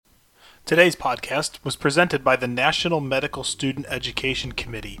Today's podcast was presented by the National Medical Student Education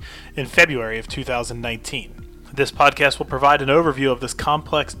Committee in February of 2019. This podcast will provide an overview of this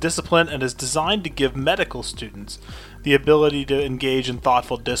complex discipline and is designed to give medical students the ability to engage in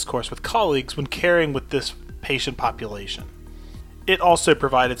thoughtful discourse with colleagues when caring with this patient population. It also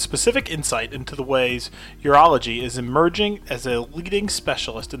provided specific insight into the ways urology is emerging as a leading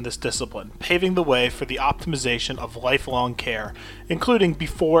specialist in this discipline, paving the way for the optimization of lifelong care, including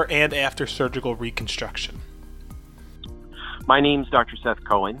before and after surgical reconstruction. My name is Dr. Seth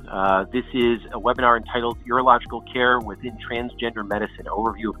Cohen. This is a webinar entitled Urological Care Within Transgender Medicine,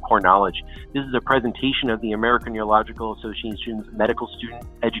 Overview of Core Knowledge. This is a presentation of the American Urological Association's Medical Student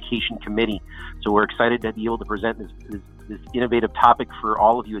Education Committee. So we're excited to be able to present this innovative topic for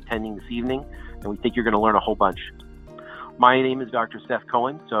all of you attending this evening, and we think you're going to learn a whole bunch. My name is Dr. Seth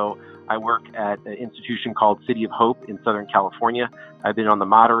Cohen. So I work at an institution called City of Hope in Southern California. I've been the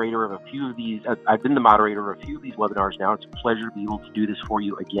moderator of a few of these webinars now. It's a pleasure to be able to do this for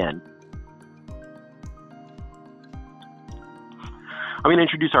you again. I'm going to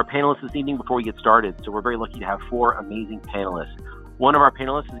introduce our panelists this evening before we get started. So we're very lucky to have four amazing panelists. One of our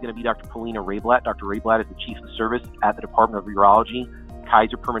panelists is going to be Dr. Paulina Rayblatt. Dr. Rayblatt is the Chief of Service at the Department of Urology,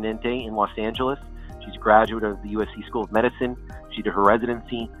 Kaiser Permanente in Los Angeles. She's a graduate of the USC School of Medicine. She did her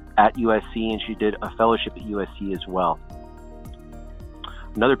residency at USC, and she did a fellowship at USC as well.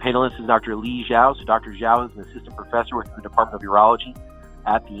 Another panelist is Dr. Li Zhao. So Dr. Zhao is an assistant professor within the Department of Urology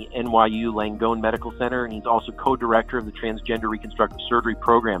at the NYU Langone Medical Center, and he's also co-director of the Transgender Reconstructive Surgery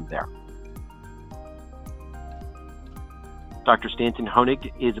program there. Dr. Stanton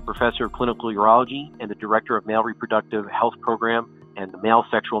Honig is a professor of clinical urology and the director of male reproductive health program and the male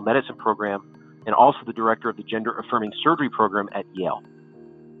sexual medicine program, and also the director of the gender affirming surgery program at Yale.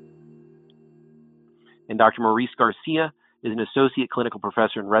 And Dr. Maurice Garcia is an associate clinical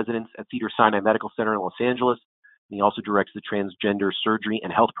professor in residence at Cedars-Sinai Medical Center in Los Angeles, and he also directs the transgender surgery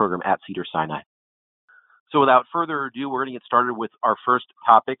and health program at Cedars-Sinai. So without further ado, we're going to get started with our first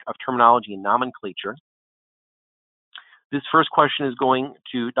topic of terminology and nomenclature. This first question is going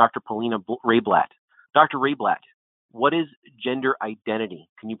to Dr. Paulina Rayblatt. Dr. Rayblatt, what is gender identity?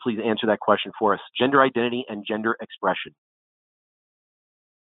 Can you please answer that question for us? Gender identity and gender expression.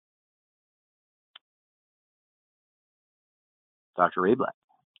 Dr. Rayblatt,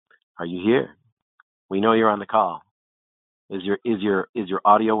 are you here? We know you're on the call. Is your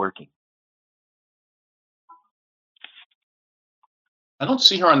audio working? I don't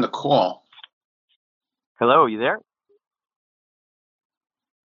see her on the call. Hello, are you there?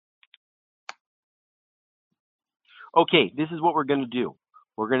 Okay, this is what we're going to do.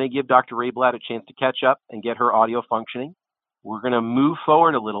 We're going to give Dr. Rayblatt a chance to catch up and get her audio functioning. We're going to move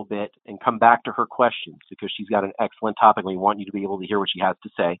forward a little bit and come back to her questions because she's got an excellent topic and we want you to be able to hear what she has to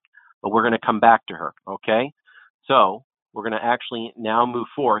say. But we're going to come back to her, okay? So we're going to actually now move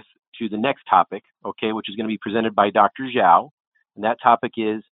forth to the next topic, okay, which is going to be presented by Dr. Zhao. And that topic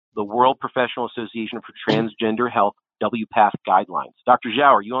is the World Professional Association for Transgender Health WPATH Guidelines. Dr.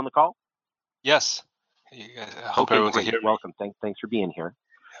 Zhao, are you on the call? Yes. I hope everyone can hear me. Welcome. Thanks for being here.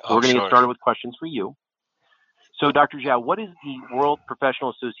 So we're going to get started with questions for you. So, Dr. Zhao, what is the World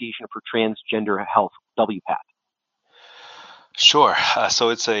Professional Association for Transgender Health, WPATH? Sure. So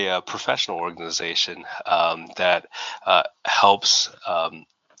it's a professional organization that helps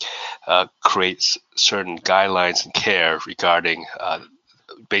create certain guidelines and care regarding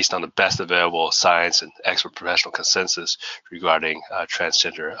based on the best available science and expert professional consensus regarding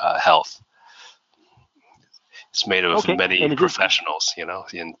transgender health. It's made of many professionals,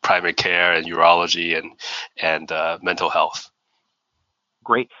 in primary care and urology and mental health.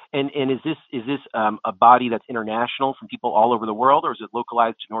 Great. And is this a body that's international from people all over the world, or is it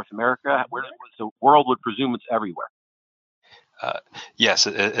localized to North America? The world would presume it's everywhere. Yes,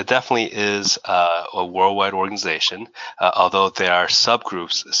 it definitely is a worldwide organization, although there are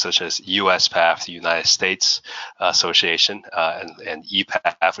subgroups such as USPATH, the United States Association, and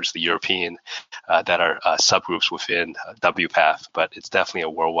EPATH, which is the European, that are subgroups within WPATH, but it's definitely a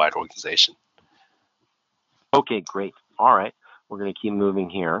worldwide organization. Okay, great. All right, we're going to keep moving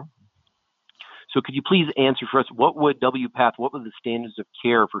here. So could you please answer for us, what would the standards of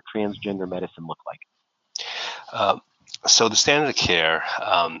care for transgender medicine look like? So the standard of care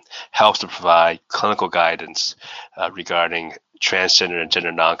helps to provide clinical guidance regarding transgender and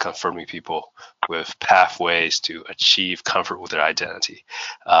gender non-conforming people with pathways to achieve comfort with their identity.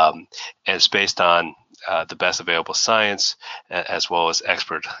 And it's based on the best available science as well as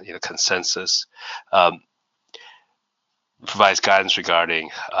expert consensus. provides guidance regarding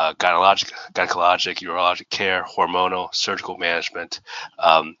gynecologic, urologic care, hormonal, surgical management,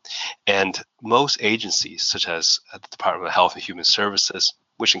 and most agencies, such as the Department of Health and Human Services,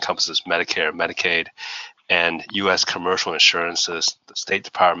 which encompasses Medicare, Medicaid, and U.S. commercial insurances, the State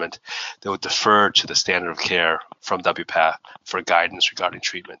Department, they would defer to the standard of care from WPATH for guidance regarding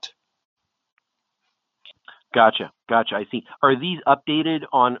treatment. Gotcha. I see. Are these updated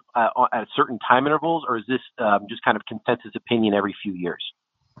on at certain time intervals, or is this just kind of consensus opinion every few years?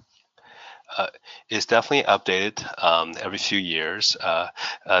 It's definitely updated every few years.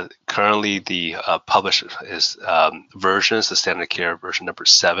 Currently, the published is versions, the standard care version number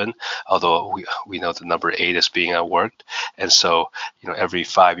 7, although we know the number 8 is being worked. And so, every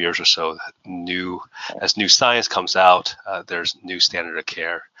 5 years or so, as new science comes out, there's new standard of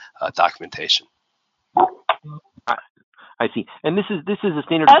care documentation. I see. And this is a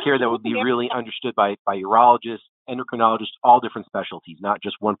standard of care that would be really understood by urologists, endocrinologists, all different specialties, not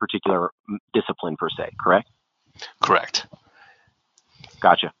just one particular discipline per se, correct? Correct.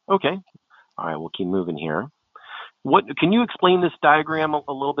 Gotcha. Okay. All right, we'll keep moving here. Can you explain this diagram a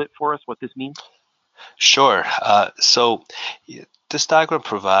little bit for us, what this means? Sure. So this diagram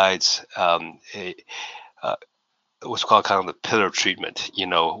provides what's called kind of the pillar of treatment.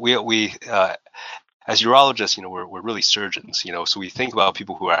 We as urologists, we're really surgeons, so we think about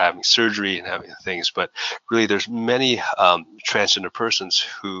people who are having surgery and having things, but really there's many transgender persons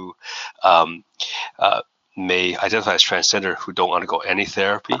who may identify as transgender who don't undergo any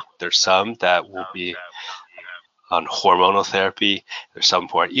therapy. There's some that will be on hormonal therapy. There's some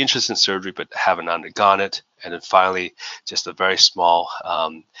who are interested in surgery but haven't undergone it. And then finally, just a very small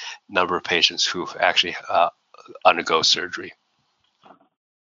number of patients who actually undergo surgery.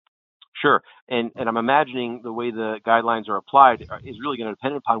 Sure, and I'm imagining the way the guidelines are applied is really going to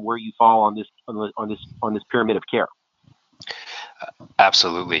depend upon where you fall on this pyramid of care.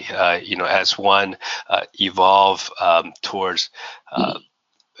 Absolutely. As one evolve towards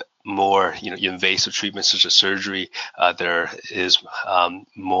more invasive treatments such as surgery, there is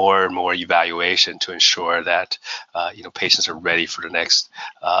more and more evaluation to ensure that patients are ready for the next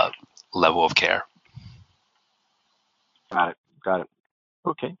level of care. Got it.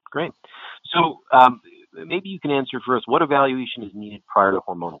 Okay, great. So maybe you can answer for us, what evaluation is needed prior to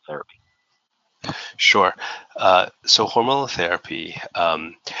hormonal therapy? Sure. So hormonal therapy,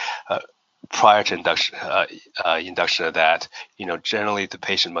 prior to induction of that, generally the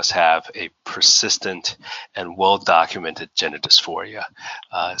patient must have a persistent and well-documented gender dysphoria.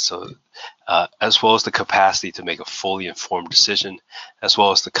 As well as the capacity to make a fully informed decision, as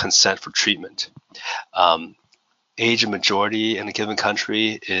well as the consent for treatment. Age of majority in a given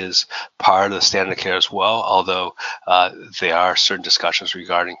country is part of the standard of care as well, although there are certain discussions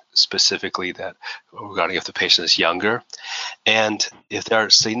regarding if the patient is younger. And if there are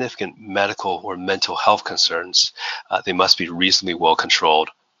significant medical or mental health concerns, they must be reasonably well controlled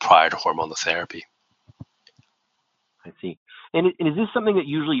prior to hormonal therapy. I see. And is this something that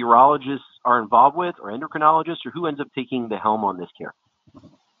usually urologists are involved with, or endocrinologists, or who ends up taking the helm on this care?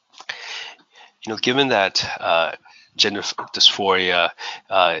 Given that gender dysphoria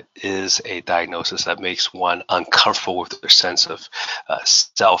is a diagnosis that makes one uncomfortable with their sense of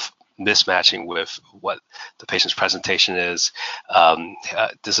self mismatching with what the patient's presentation is,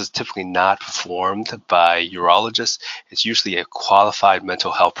 this is typically not performed by urologists. It's usually a qualified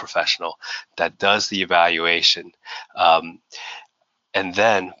mental health professional that does the evaluation. And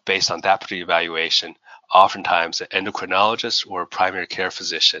then, based on that particular evaluation, oftentimes an endocrinologist or a primary care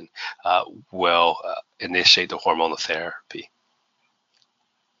physician will initiate the hormonal therapy.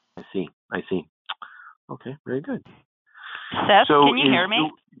 I see. Okay, very good. Seth, can you hear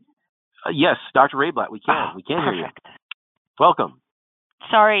me? Yes, Dr. Rayblatt, we can hear you. Welcome.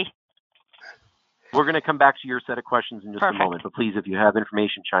 Sorry. We're going to come back to your set of questions in just a moment, but please, if you have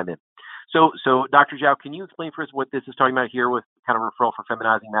information, chime in. So Dr. Zhao, can you explain for us what this is talking about here with kind of referral for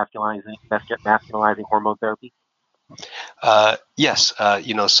feminizing, masculinizing hormone therapy? Yes.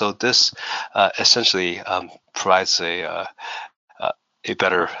 So this essentially provides a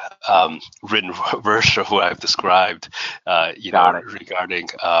better written version of what I've described, regarding,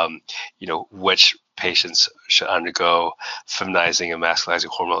 which patients should undergo feminizing and masculinizing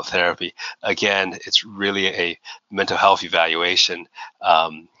hormonal therapy. Again, it's really a mental health evaluation.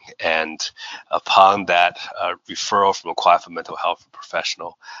 And upon that referral from a qualified mental health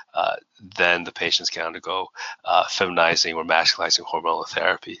professional, then the patients can undergo feminizing or masculinizing hormonal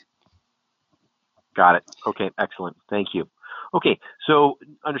therapy. Got it. Okay, excellent. Thank you. Okay, so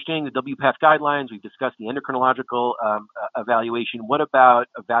understanding the WPATH guidelines, we've discussed the endocrinological evaluation. What about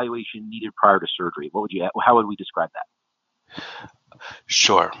evaluation needed prior to surgery? How would we describe that?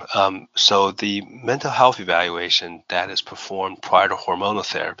 Sure. So the mental health evaluation that is performed prior to hormonal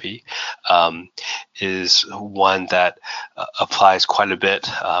therapy is one that applies quite a bit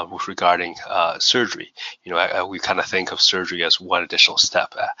with regarding surgery. We kind of think of surgery as one additional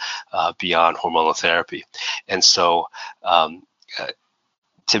step beyond hormonal therapy, and so.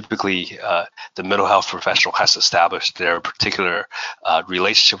 Typically, the mental health professional has established their particular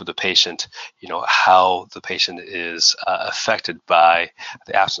relationship with the patient, how the patient is affected by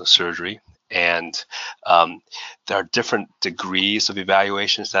the absence of surgery. And there are different degrees of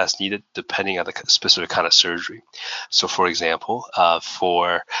evaluations that's needed depending on the specific kind of surgery. So, for example,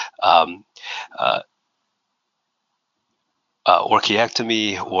 for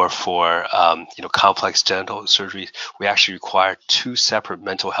orchiectomy or for complex genital surgery, we actually require two separate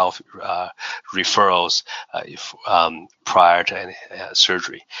mental health referrals prior to any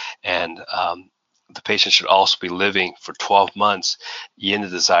surgery, and the patient should also be living for 12 months in the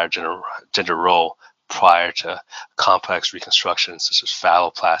desired gender role prior to complex reconstruction such as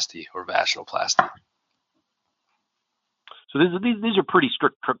phalloplasty or vaginoplasty. So these are pretty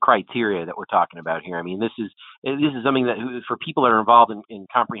strict criteria that we're talking about here. I mean, this is something that for people that are involved in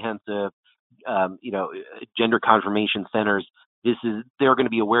comprehensive, gender confirmation centers, they're going to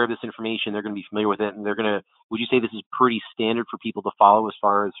be aware of this information. They're going to be familiar with it, and would you say this is pretty standard for people to follow as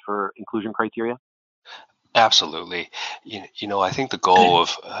far as for inclusion criteria? Absolutely. I think the goal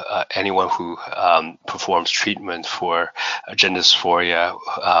of anyone who performs treatment for gender dysphoria,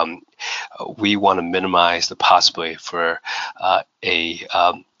 we want to minimize the possibility for a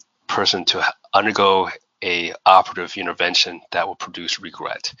person to undergo a operative intervention that will produce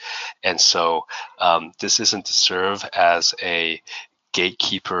regret. And so this isn't to serve as a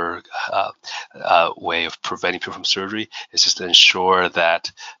gatekeeper way of preventing people from surgery. It's just to ensure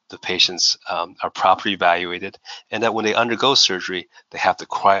that the patients are properly evaluated and that when they undergo surgery, they have the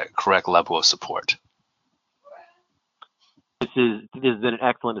correct level of support. This has been an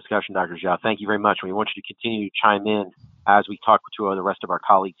excellent discussion, Dr. Zhao. Thank you very much. We want you to continue to chime in as we talk to the rest of our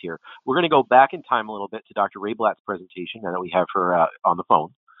colleagues here. We're going to go back in time a little bit to Dr. Rayblatt's presentation now that we have her on the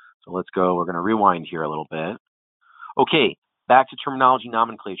phone. So let's go. We're going to rewind here a little bit. Okay. Back to terminology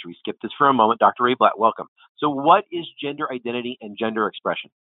nomenclature. We skipped this for a moment. Dr. Rayblatt, welcome. So what is gender identity and gender expression?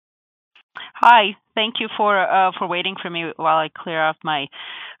 Hi. Thank you for waiting for me while I clear up my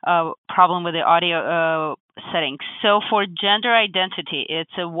problem with the audio settings. So for gender identity,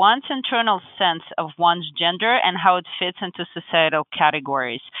 it's one's internal sense of one's gender and how it fits into societal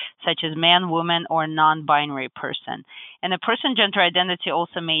categories, such as man, woman, or non-binary person. And a person's gender identity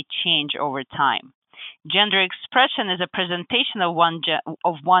also may change over time. Gender expression is a presentation of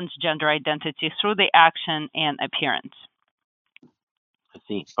one's gender identity through the action and appearance. I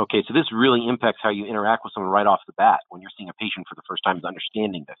see. Okay, so this really impacts how you interact with someone right off the bat when you're seeing a patient for the first time, is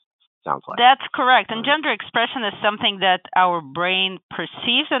understanding this, sounds like. That's correct. And gender expression is something that our brain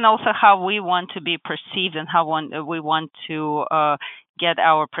perceives and also how we want to be perceived and how we want to get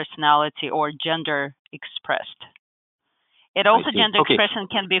our personality or gender expressed. It also, gender expression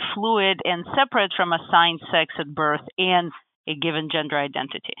can be fluid and separate from assigned sex at birth and a given gender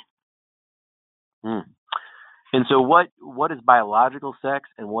identity. And so what is biological sex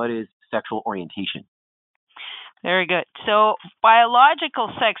and what is sexual orientation? Very good. So biological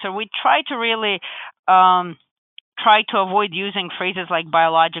sex, or we try to really try to avoid using phrases like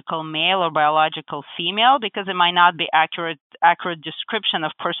biological male or biological female because it might not be accurate description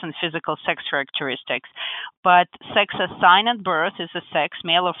of person's physical sex characteristics. But sex assigned at birth is a sex,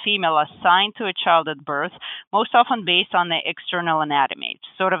 male or female, assigned to a child at birth, most often based on the external anatomy.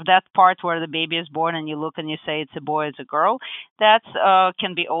 Sort of that part where the baby is born and you look and you say it's a boy, it's a girl. That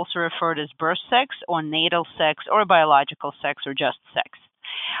can be also referred as birth sex or natal sex or biological sex or just sex.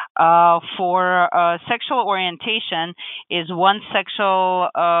 For sexual orientation is one sexual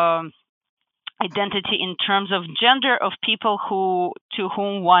identity in terms of gender of people to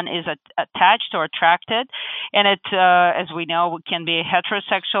whom one is attached or attracted, and it, as we know, can be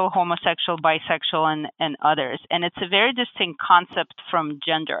heterosexual, homosexual, bisexual, and others. And it's a very distinct concept from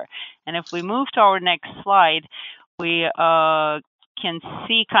gender. And if we move to our next slide, we can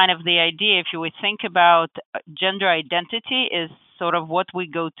see kind of the idea. If we think about gender identity is sort of what we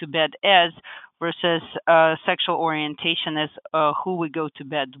go to bed as versus sexual orientation as who we go to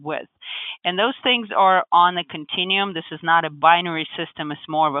bed with. And those things are on a continuum. This is not a binary system. It's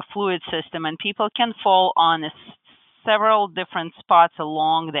more of a fluid system, and people can fall on several different spots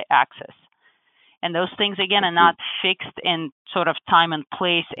along the axis. And those things, again, are not fixed in sort of time and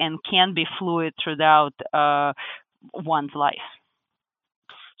place and can be fluid throughout one's life.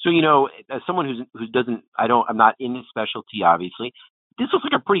 So, as someone I'm not in this specialty, obviously, this looks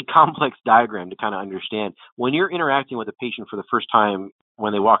like a pretty complex diagram to kind of understand. When you're interacting with a patient for the first time,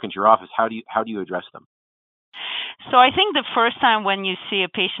 when they walk into your office, how do you address them? So I think the first time when you see a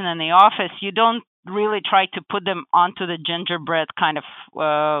patient in the office, you don't really try to put them onto the gingerbread kind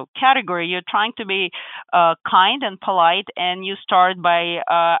of category. You're trying to be kind and polite, and you start by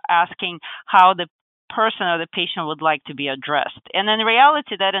asking how the person or the patient would like to be addressed. And in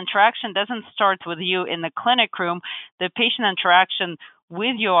reality, that interaction doesn't start with you in the clinic room. The patient interaction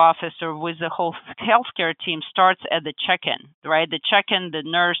with your office or with the whole healthcare team starts at the check-in, right? The check-in, the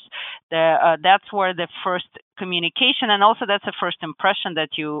nurse, that's where the first communication, and also that's the first impression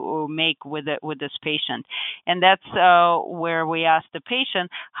that you make with this patient. And that's where we ask the patient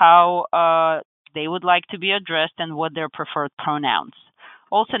how they would like to be addressed and what their preferred pronouns.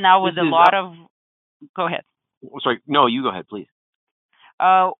 Also now with Go ahead. Sorry, no, you go ahead, please.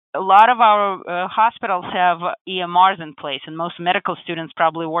 A lot of our hospitals have EMRs in place, and most medical students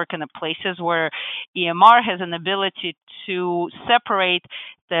probably work in the places where EMR has an ability to separate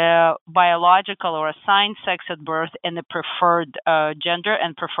the biological or assigned sex at birth and the preferred gender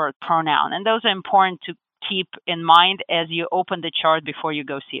and preferred pronoun. And those are important to keep in mind as you open the chart before you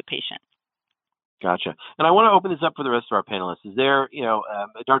go see a patient. Gotcha. And I want to open this up for the rest of our panelists. Is there,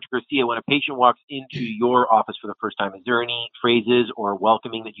 Dr. Garcia, when a patient walks into your office for the first time, is there any phrases or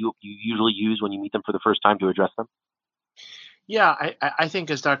welcoming that you usually use when you meet them for the first time to address them? Yeah, I think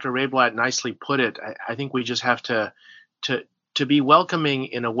as Dr. Rayblatt nicely put it, I think we just have to be welcoming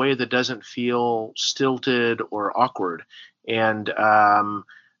in a way that doesn't feel stilted or awkward. And I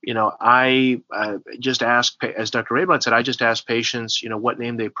just ask, as Dr. Rayblatt said, I just ask patients, what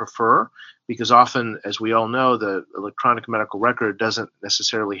name they prefer, because often, as we all know, the electronic medical record doesn't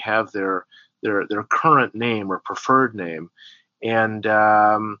necessarily have their current name or preferred name. And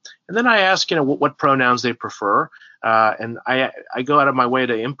then I ask, what pronouns they prefer, and I go out of my way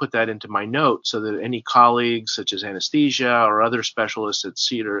to input that into my notes so that any colleagues, such as anesthesia or other specialists at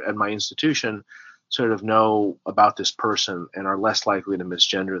Cedar at my institution, sort of know about this person and are less likely to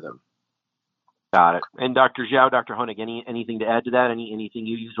misgender them. Got it. And Dr. Zhao, Dr. Honig, anything to add to that? Anything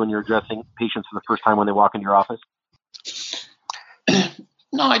you use when you're addressing patients for the first time when they walk into your office?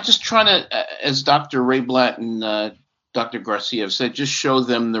 No, I just try to, as Dr. Rayblatt and Dr. Garcia have said, just show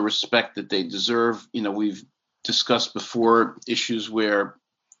them the respect that they deserve. We've discussed before issues where,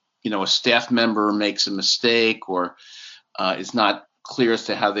 a staff member makes a mistake or is not clear as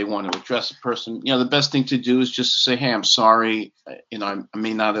to how they want to address a person. The best thing to do is just to say, hey, I'm sorry. I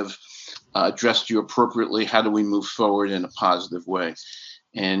may not have addressed you appropriately. How do we move forward in a positive way?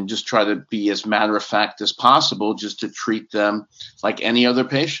 And just try to be as matter of fact as possible, just to treat them like any other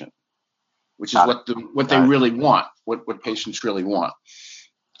patient, which is what they really want, what patients really want.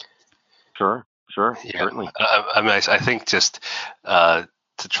 Sure, yeah. Certainly. I think just to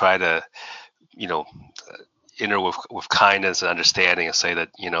try to, enter with kindness and understanding, and say that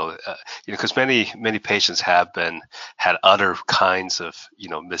because many patients have had other kinds of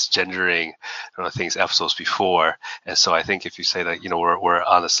misgendering things, episodes before, and so I think if you say that we're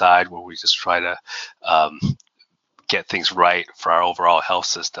on the side where we just try to get things right for our overall health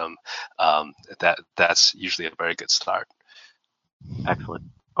system, that's usually a very good start. Excellent.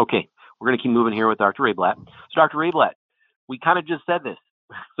 Okay, we're going to keep moving here with Dr. Rayblatt. So Dr. Rayblatt, we kind of just said this,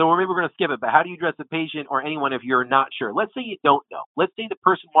 so maybe we're going to skip it, but how do you address a patient or anyone if you're not sure? Let's say you don't know. Let's say the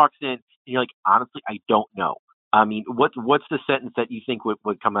person walks in and you're like, honestly, I don't know. I mean, what's the sentence that you think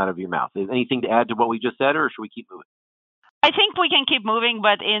would come out of your mouth? Is anything to add to what we just said, or should we keep moving? I think we can keep moving,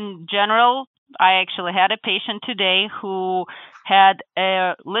 but in general, I actually had a patient today who had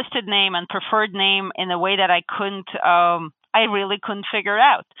a listed name and preferred name in a way that I really couldn't figure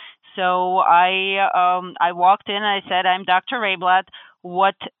out. So I walked in and I said, I'm Dr. Rayblatt.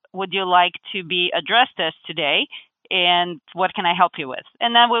 What would you like to be addressed as today? And what can I help you with?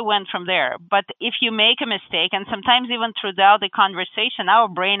 And then we went from there. But if you make a mistake, and sometimes even throughout the conversation, our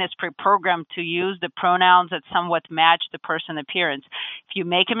brain is pre-programmed to use the pronouns that somewhat match the person appearance. If you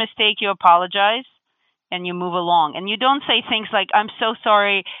make a mistake, you apologize and you move along. And you don't say things like, I'm so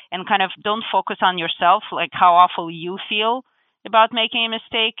sorry, and kind of don't focus on yourself, like how awful you feel about making a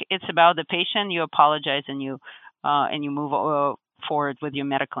mistake. It's about the patient. You apologize and you move forward with your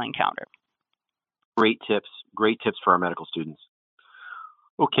medical encounter. Great tips for our medical students.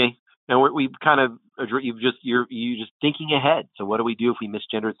 Okay, now we've kind of you're just thinking ahead. So what do we do if we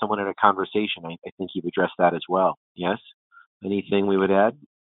misgendered someone in a conversation? I think you've addressed that as well. Yes. Anything we would add?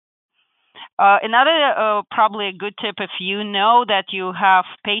 Another probably a good tip, if you know that you have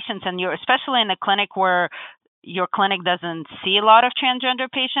patients and you're especially in a clinic where your clinic doesn't see a lot of transgender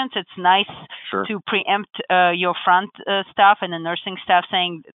patients, it's nice to preempt your front staff and the nursing staff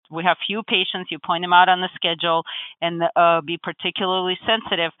saying, we have few patients, you point them out on the schedule, and be particularly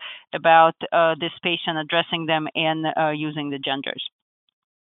sensitive about this patient, addressing them and using the genders.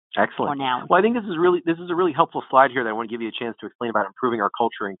 Excellent. Well, I think this is a really helpful slide here that I want to give you a chance to explain about improving our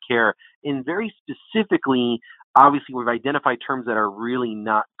culture and care. And very specifically, obviously, we've identified terms that are really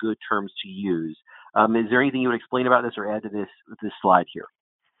not good terms to use. Is there anything you would explain about this or add to this slide here?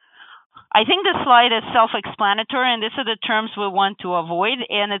 I think the slide is self-explanatory, and these are the terms we want to avoid.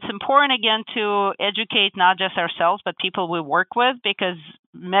 And it's important, again, to educate not just ourselves, but people we work with, because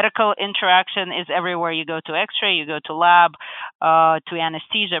medical interaction is everywhere. You go to X-ray, you go to lab, to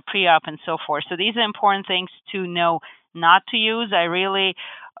anesthesia, pre-op, and so forth. So these are important things to know not to use. I really,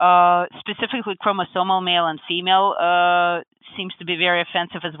 specifically chromosomal male and female, seems to be very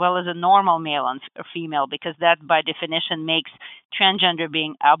offensive, as well as a normal male and female, because that by definition makes transgender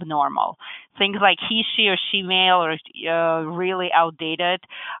being abnormal. Things like he, she, or she male are really outdated.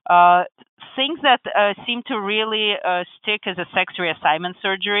 Things that seem to really stick as a sex reassignment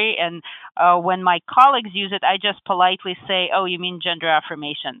surgery, and when my colleagues use it, I just politely say, oh, you mean gender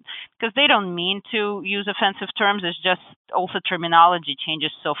affirmation, because they don't mean to use offensive terms. It's just also terminology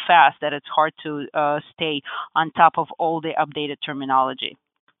changes so fast that it's hard to stay on top of all the updated terminology.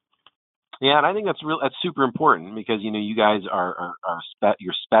 Yeah, and I think that's super important, because you guys are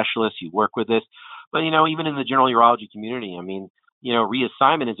you're specialists, you work with this, but even in the general urology community, I mean,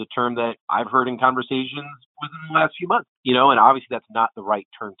 reassignment is a term that I've heard in conversations within the last few months, and obviously that's not the right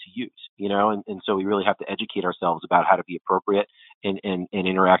term to use, and so we really have to educate ourselves about how to be appropriate and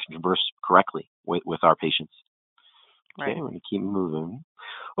interact and converse correctly with our patients. Right. Okay, I'm going to keep moving.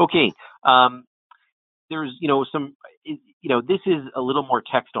 Okay, there's, this is a little more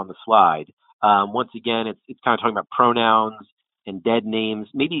text on the slide. Once again, it's kind of talking about pronouns and dead names.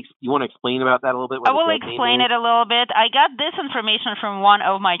 Maybe you want to explain about that a little bit? I will explain it a little bit. I got this information from one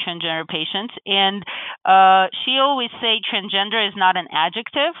of my transgender patients, and she always say transgender is not an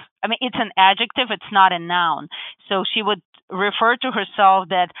adjective. I mean, it's an adjective, it's not a noun. So she would refer to herself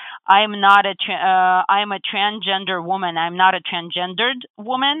that I'm a transgender woman. I'm not a transgendered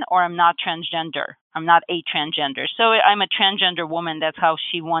woman, or I'm not transgender. I'm not a transgender. So I'm a transgender woman. That's how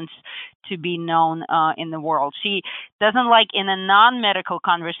she wants to be known in the world. She doesn't like, in a non-medical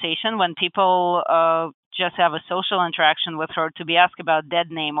conversation, when people just have a social interaction with her, to be asked about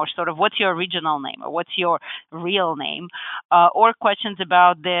dead name, or sort of what's your original name, or what's your real name, or questions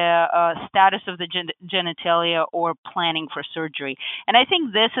about the status of the genitalia or planning for surgery. And I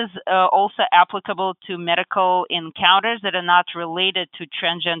think this is also applicable to medical encounters that are not related to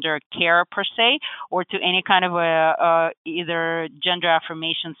transgender care per se, or to any kind of either gender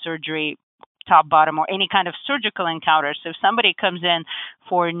affirmation surgery, top, bottom, or any kind of surgical encounter. So if somebody comes in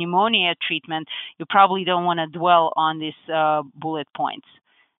for pneumonia treatment, you probably don't want to dwell on these bullet points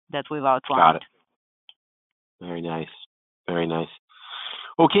that we've outlined. Got it. Very nice. Very nice.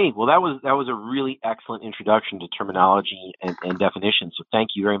 Okay, well, that was a really excellent introduction to terminology and definitions. So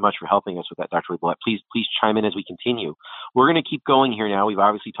thank you very much for helping us with that, Dr. Rayblatt. Please chime in as we continue. We're going to keep going here now. We've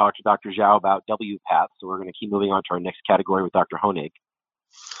obviously talked to Dr. Zhao about WPATH, so we're going to keep moving on to our next category with Dr. Honig.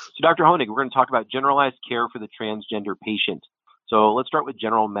 So Dr. Honig, we're going to talk about generalized care for the transgender patient. So let's start with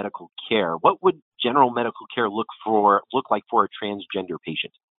general medical care. What would general medical care look like for a transgender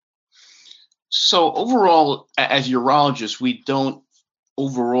patient? So overall, as urologists, we don't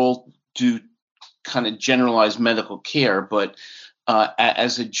overall do kind of generalized medical care, but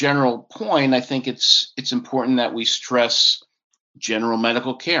as a general point, I think it's important that we stress general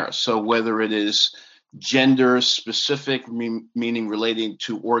medical care. So whether it is gender specific, meaning relating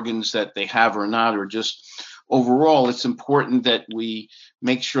to organs that they have or not, or just overall, it's important that we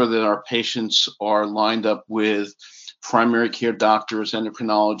make sure that our patients are lined up with primary care doctors,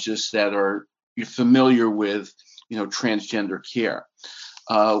 endocrinologists that are familiar with, transgender care.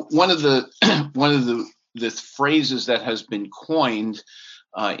 One of the phrases that has been coined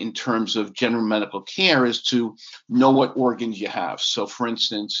in terms of general medical care is to know what organs you have. So, for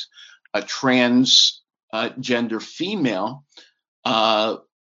instance, a transgender female,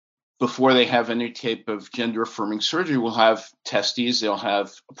 before they have any type of gender affirming surgery, will have testes, they'll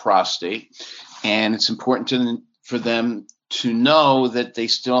have a prostate, and it's important for them to know that they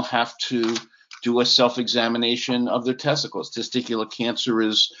still have to do a self-examination of their testicles. Testicular cancer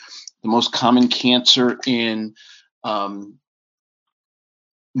is the most common cancer in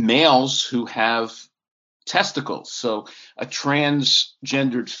males who have testicles. So a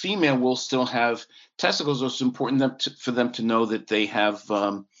transgendered female will still have testicles, it's important for them to know that they have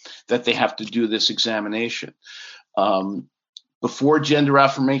to do this examination. Before gender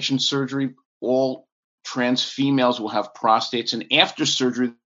affirmation surgery, all trans females will have prostates, and after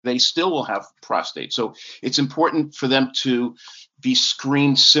surgery, they still will have prostates. So it's important for them to be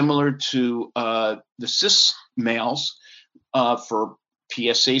screened similar to the cis males for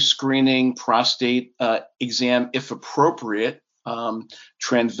PSA screening, prostate exam, if appropriate,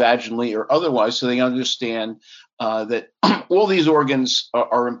 transvaginally or otherwise, so they understand that all these organs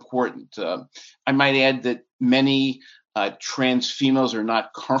are important. I might add that many trans females are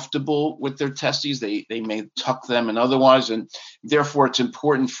not comfortable with their testes. They may tuck them and otherwise, and therefore it's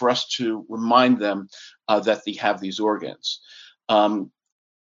important for us to remind them that they have these organs.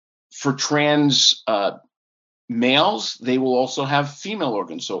 For trans males, they will also have female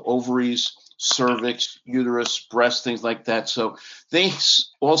organs, so ovaries, cervix, uterus, breast, things like that. So they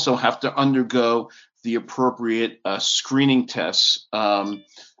also have to undergo the appropriate screening tests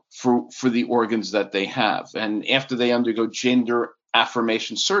for the organs that they have. And after they undergo gender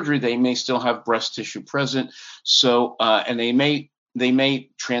affirmation surgery, they may still have breast tissue present. So and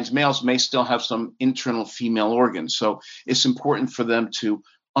trans males may still have some internal female organs. So it's important for them to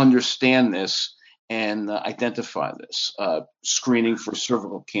understand this and identify this, screening for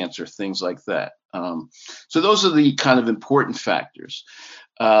cervical cancer, things like that. So those are the kind of important factors.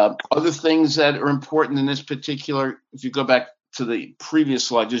 Other things that are important in this particular, if you go back to the previous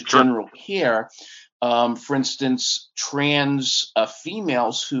slide, just general care. For instance, trans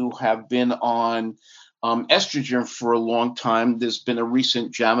females who have been on estrogen for a long time, there's been a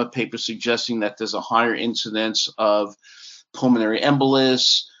recent JAMA paper suggesting that there's a higher incidence of pulmonary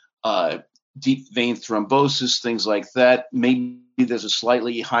embolus, deep vein thrombosis, things like that. Maybe there's a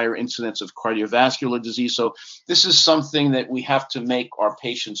slightly higher incidence of cardiovascular disease. So this is something that we have to make our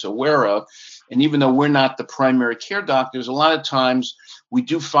patients aware of. And even though we're not the primary care doctors, a lot of times we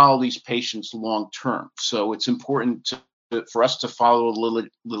do follow these patients long term. So it's important for us to follow the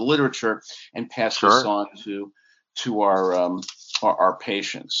literature and pass this on to our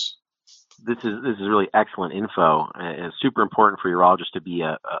patients. This is really excellent info. It's super important for urologists to be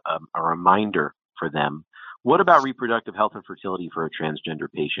a reminder for them. What about reproductive health and fertility for a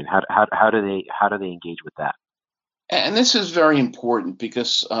transgender patient? How do they engage with that? And this is very important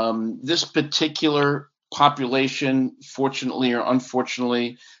because this particular population, fortunately or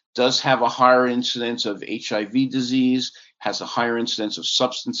unfortunately, does have a higher incidence of HIV disease, has a higher incidence of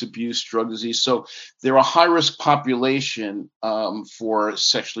substance abuse, drug disease. So they're a high-risk population for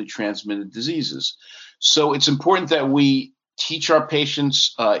sexually transmitted diseases. So it's important that we teach our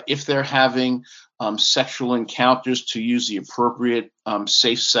patients if they're having sexual encounters to use the appropriate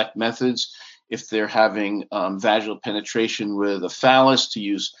safe sex methods. If they're having vaginal penetration with a phallus, to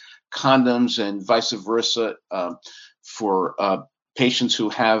use condoms, and vice versa for patients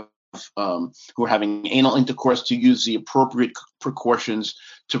who are having anal intercourse, to use the appropriate precautions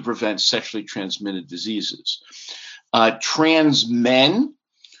to prevent sexually transmitted diseases. Trans men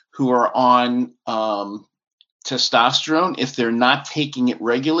who are on testosterone, if they're not taking it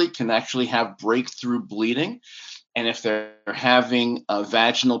regularly, can actually have breakthrough bleeding. And if they're having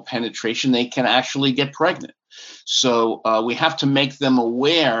vaginal penetration, they can actually get pregnant. So we have to make them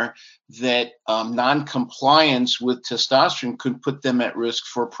aware that non-compliance with testosterone could put them at risk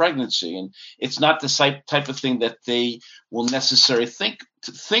for pregnancy. And it's not the type of thing that they will necessarily think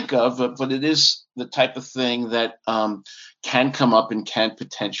of, but it is the type of thing that can come up and can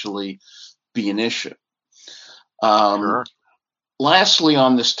potentially be an issue. Sure. Lastly,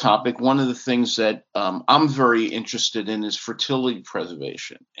 on this topic, one of the things that I'm very interested in is fertility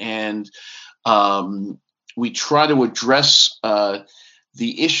preservation. And we try to address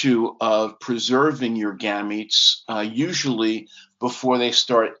the issue of preserving your gametes, usually before they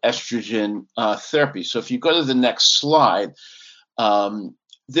start estrogen therapy. So if you go to the next slide,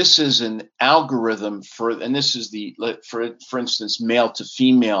 this is an algorithm and this is for instance, male to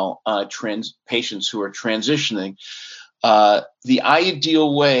female trans patients who are transitioning. The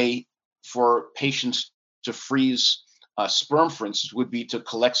ideal way for patients to freeze sperm, for instance, would be to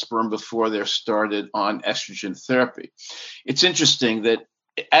collect sperm before they're started on estrogen therapy. It's interesting that,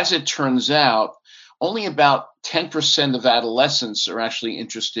 as it turns out, only about 10% of adolescents are actually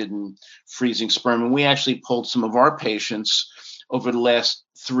interested in freezing sperm. And we actually polled some of our patients over the last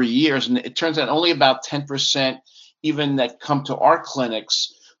 3 years, and it turns out only about 10% even that come to our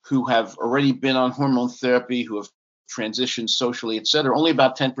clinics who have already been on hormone therapy, who have transition socially, et cetera, only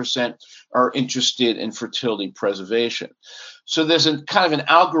about 10% are interested in fertility preservation. So there's a kind of an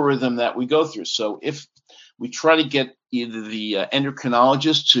algorithm that we go through. So if we try to get either the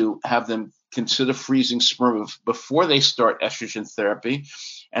endocrinologist to have them consider freezing sperm before they start estrogen therapy.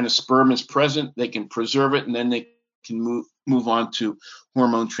 And if sperm is present, they can preserve it, and then they can move on to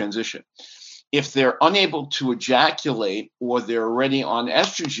hormone transition. If they're unable to ejaculate or they're already on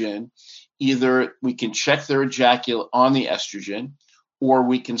estrogen, either we can check their ejaculate on the estrogen, or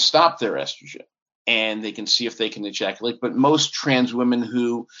we can stop their estrogen and they can see if they can ejaculate. But most trans women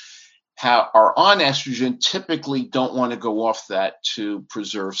who are on estrogen typically don't want to go off that to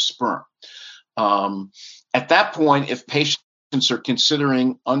preserve sperm. At that point, if patients are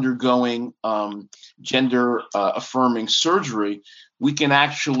considering undergoing gender affirming surgery, we can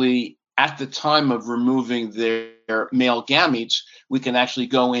actually, at the time of removing their male gametes, we can actually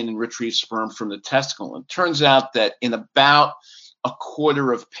go in and retrieve sperm from the testicle. And it turns out that in about a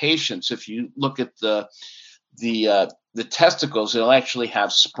quarter of patients, if you look at the testicles, they'll actually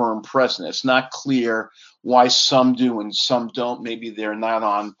have sperm present. It's not clear why some do and some don't. Maybe they're not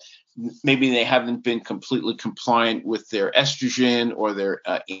on, maybe they haven't been completely compliant with their estrogen or their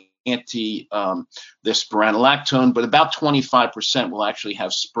their spironolactone, but about 25% will actually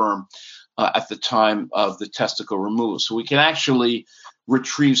have sperm at the time of the testicle removal. So we can actually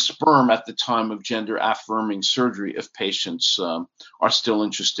retrieve sperm at the time of gender affirming surgery if patients are still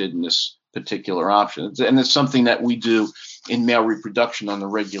interested in this particular option. And it's something that we do in male reproduction on a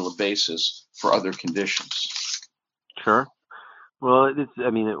regular basis for other conditions. Sure. Well, this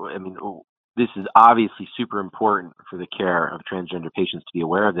is obviously super important for the care of transgender patients to be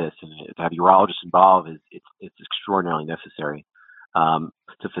aware of this, and to have urologists involved it's extraordinarily necessary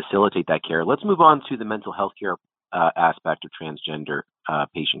to facilitate that care. Let's move on to the mental health care aspect of transgender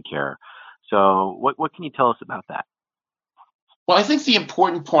patient care. So, what can you tell us about that? Well, I think the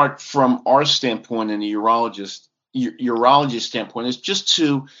important part from our standpoint and the urologist standpoint is just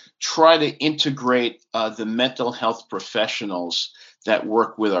to try to integrate the mental health professionals that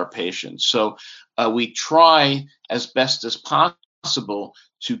work with our patients. So we try as best as possible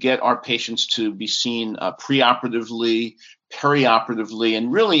to get our patients to be seen preoperatively, perioperatively,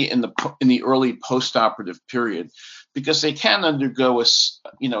 and really in the early postoperative period, because they can undergo a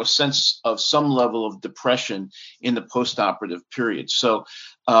sense of some level of depression in the postoperative period. So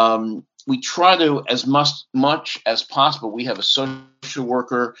we try to, as much as possible, we have a social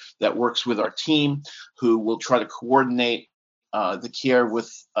worker that works with our team who will try to coordinate the care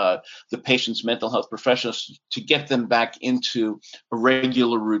with the patient's mental health professionals to get them back into a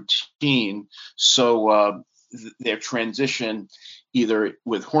regular routine, so their transition, either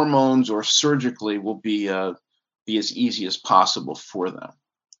with hormones or surgically, will be as easy as possible for them.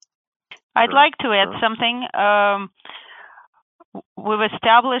 I'd like to add something. We've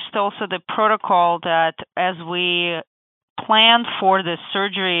established also the protocol that as we plan for the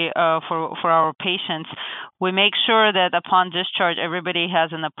surgery for our patients, we make sure that upon discharge, everybody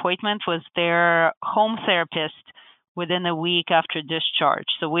has an appointment with their home therapist within a week after discharge.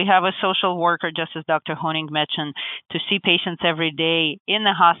 So we have a social worker, just as Dr. Honig mentioned, to see patients every day in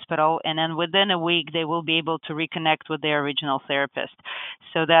the hospital, and then within a week they will be able to reconnect with their original therapist.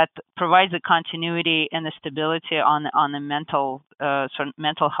 So that provides a continuity and a stability on the mental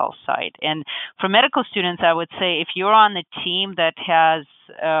health side. And for medical students, I would say if you're on the team that has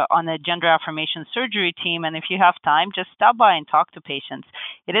on the gender affirmation surgery team, and if you have time, just stop by and talk to patients.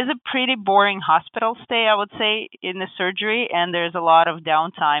 It is a pretty boring hospital stay, I would say, in the surgery, and there's a lot of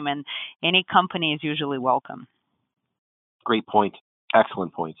downtime, and any company is usually welcome. Great point.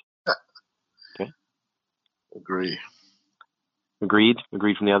 Excellent point. Okay. Agree. Agreed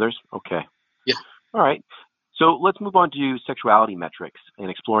from the others? Okay. Yeah. All right. So let's move on to sexuality metrics and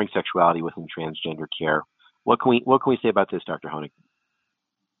exploring sexuality within transgender care. What can we say about this, Dr. Honig?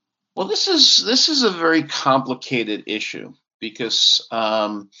 Well, this is a very complicated issue because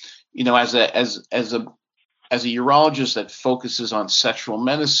as a urologist that focuses on sexual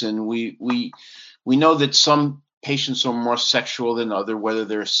medicine, we know that some patients are more sexual than other, whether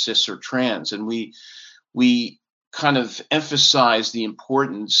they're cis or trans, and we kind of emphasize the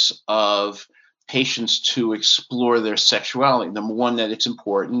importance of patients to explore their sexuality. Number one, that it's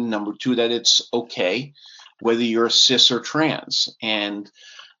important. Number two, that it's okay, whether you're cis or trans. And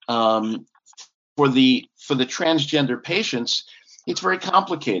for the transgender patients, it's very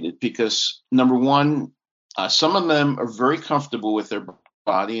complicated because number one, some of them are very comfortable with their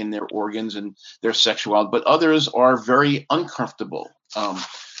body and their organs and their sexuality, but others are very uncomfortable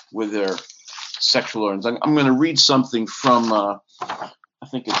with their sexual organs. I'm going to read something from, I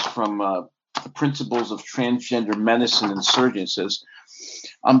think it's from the Principles of Transgender Medicine and Surgery. It says,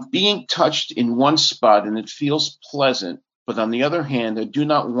 "I'm being touched in one spot and it feels pleasant, but on the other hand, I do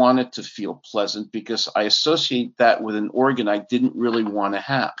not want it to feel pleasant because I associate that with an organ I didn't really want to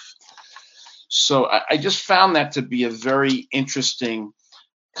have. So I just found that to be a very interesting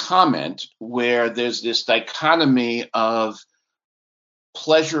comment, where there's this dichotomy of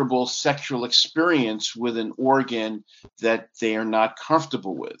pleasurable sexual experience with an organ that they are not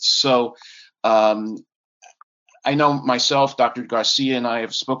comfortable with. So I know myself, Dr. Garcia, and I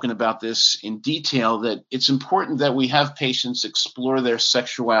have spoken about this in detail, that it's important that we have patients explore their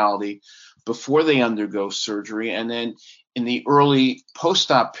sexuality before they undergo surgery, and then in the early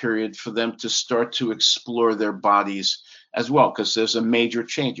post-op period for them to start to explore their bodies as well, because there's a major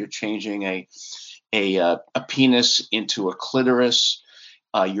change. You're changing a penis into a clitoris.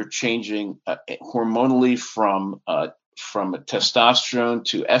 You're changing hormonally from testosterone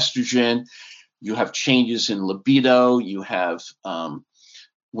to estrogen. You have changes in libido. You have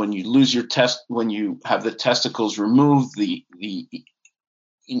when you lose your when you have the testicles removed, and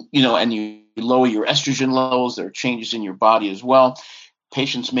you lower your estrogen levels, there are changes in your body as well.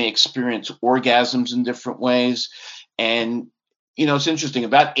 Patients may experience orgasms in different ways. And, it's interesting,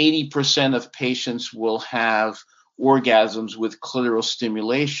 about 80% of patients will have orgasms with clitoral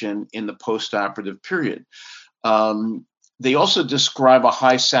stimulation in the postoperative period. They also describe a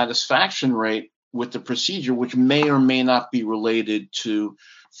high satisfaction rate with the procedure, which may or may not be related to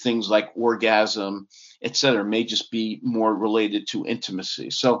things like orgasm, et cetera, may just be more related to intimacy.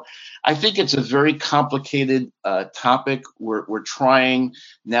 So I think it's a very complicated topic. We're trying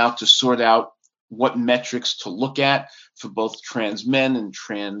now to sort out what metrics to look at for both trans men and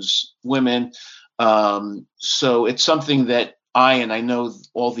trans women. So it's something that I know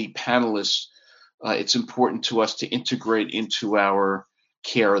all the panelists, it's important to us to integrate into our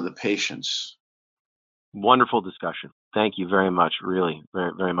care of the patients. Wonderful discussion. Thank you very much. Really,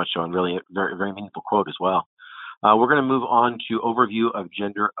 very, very much so, and really very, very meaningful quote as well. We're going to move on to overview of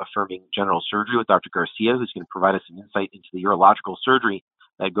gender-affirming general surgery with Dr. Garcia, who's going to provide us some insight into the urological surgery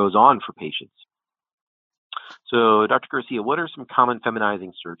that goes on for patients. So, Dr. Garcia, what are some common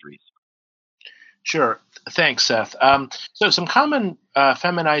feminizing surgeries? Sure. Thanks, Seth. So some common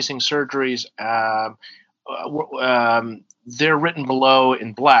feminizing surgeries, they're written below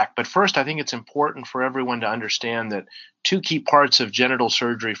in black. But first, I think it's important for everyone to understand that two key parts of genital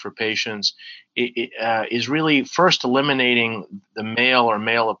surgery for patients is really first eliminating the male or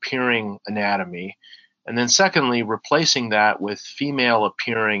male-appearing anatomy, and then secondly, replacing that with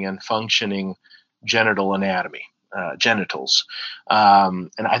female-appearing and functioning genital anatomy. Genitals.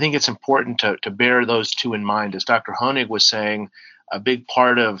 And I think it's important to bear those two in mind. As Dr. Honig was saying, a big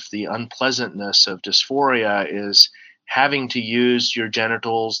part of the unpleasantness of dysphoria is having to use your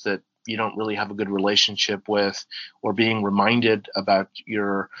genitals that you don't really have a good relationship with, or being reminded about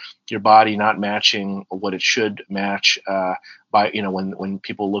your body not matching what it should match when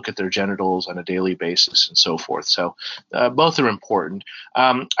people look at their genitals on a daily basis and so forth. So both are important.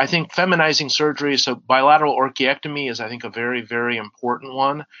 I think feminizing surgery, so bilateral orchiectomy is, I think, a very, very important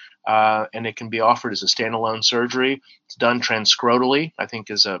one. And it can be offered as a standalone surgery. It's done transscrotally, I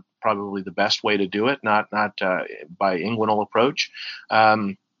think, is probably the best way to do it, not by inguinal approach.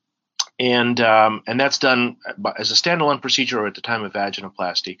 And that's done as a standalone procedure or at the time of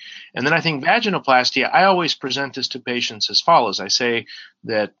vaginoplasty. And then I think vaginoplasty, I always present this to patients as follows. I say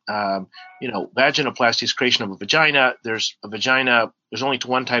that, vaginoplasty is creation of a vagina. There's only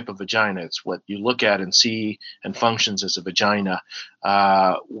one type of vagina. It's what you look at and see and functions as a vagina.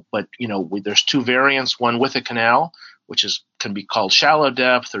 But there's two variants, one with a canal, which can be called shallow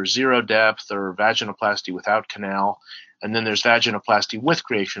depth or zero depth, or vaginoplasty without canal. And then there's vaginoplasty with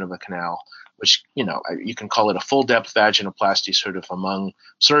creation of a canal, which, you can call it a full depth vaginoplasty sort of among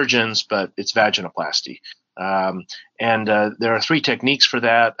surgeons, but it's vaginoplasty. And there are three techniques for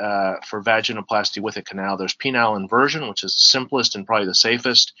that, for vaginoplasty with a canal. There's penile inversion, which is the simplest and probably the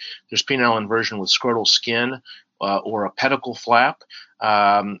safest. There's penile inversion with scrotal skin or a pedicle flap.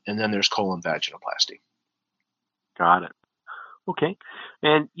 And then there's colon vaginoplasty. Got it. Okay.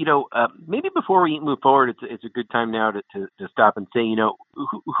 And, maybe before we move forward, it's a good time now to stop and say,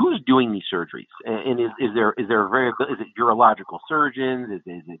 who's doing these surgeries? And is there a variable? Is it urological surgeons?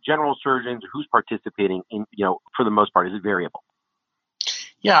 Is it general surgeons? Who's participating in, for the most part? Is it variable?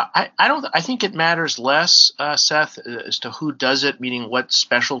 Yeah, I think it matters less, Seth, as to who does it, meaning what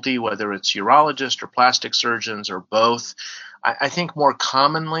specialty, whether it's urologist or plastic surgeons or both. I think more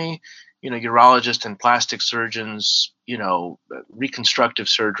commonly, urologists and plastic surgeons, reconstructive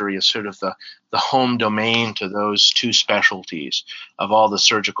surgery is sort of the home domain to those two specialties of all the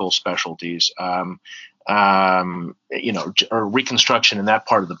surgical specialties, or reconstruction in that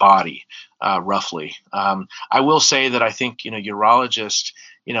part of the body, roughly. I will say that I think, urologists,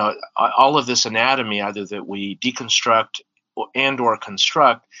 all of this anatomy, either that we deconstruct or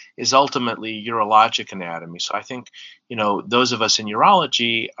construct is ultimately urologic anatomy. So I think, those of us in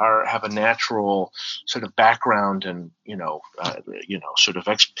urology have a natural sort of background and, sort of,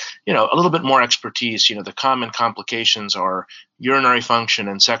 a little bit more expertise. The common complications are urinary function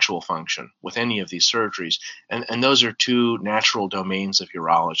and sexual function with any of these surgeries. And those are two natural domains of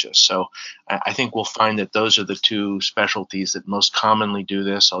urologists. So I think we'll find that those are the two specialties that most commonly do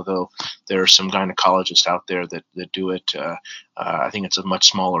this, although there are some gynecologists out there that do it. I think it's a much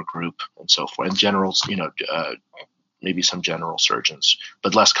smaller group and so forth. And generals, maybe some general surgeons,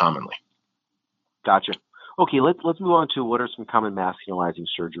 but less commonly. Gotcha. Okay, let's move on to what are some common masculinizing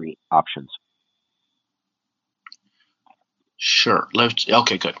surgery options. Sure.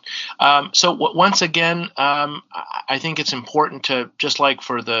 Okay, good. So once again, I think it's important to, just like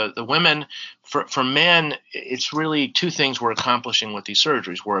for the women, for men, it's really two things we're accomplishing with these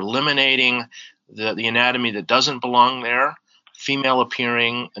surgeries. We're eliminating the anatomy that doesn't belong there, female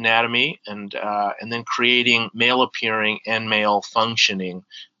appearing anatomy, and then creating male appearing and male functioning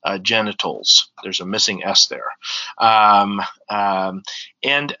genitals. There's a missing S there. And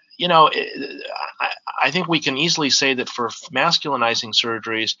I think we can easily say that for masculinizing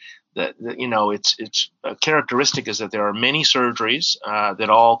surgeries, that it's a characteristic is that there are many surgeries that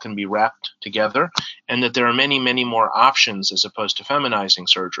all can be wrapped together, and that there are many, many more options as opposed to feminizing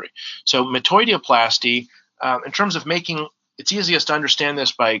surgery. So metoidioplasty, in terms of making, it's easiest to understand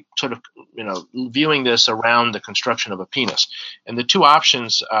this by sort of, viewing this around the construction of a penis. And the two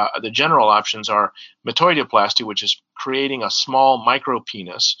options, the general options are metoidioplasty, which is creating a small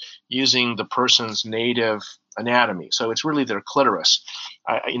micropenis using the person's native anatomy. So it's really their clitoris.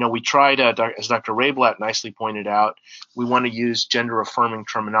 We tried, as Dr. Rayblatt nicely pointed out, we want to use gender-affirming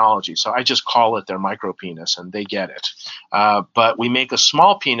terminology. So I just call it their micropenis, and they get it. But we make a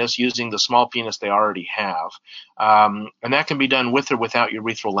small penis using the small penis they already have. And that can be done with or without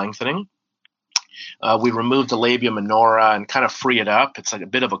urethral lengthening. We remove the labia minora and kind of free it up. It's like a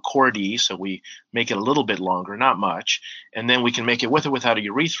bit of a cordie, so we make it a little bit longer, not much. And then we can make it with or without a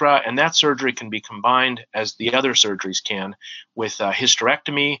urethra, and that surgery can be combined, as the other surgeries can, with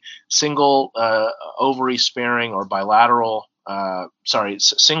hysterectomy, single ovary sparing or bilateral,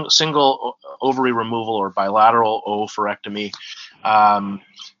 single ovary removal or bilateral oophorectomy.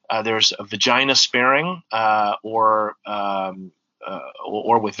 There's a vagina sparing or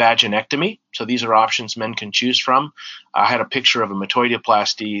with vaginectomy. So these are options men can choose from. I had a picture of a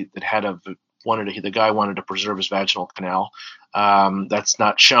metoidioplasty that had the guy wanted to preserve his vaginal canal. That's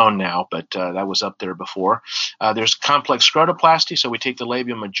not shown now, but that was up there before. There's complex scrotoplasty, so we take the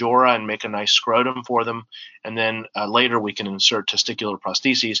labia majora and make a nice scrotum for them, and then later we can insert testicular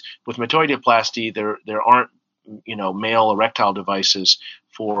prostheses. With metoidioplasty, there aren't male erectile devices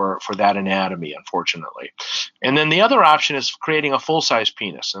for that anatomy, unfortunately. And then the other option is creating a full-size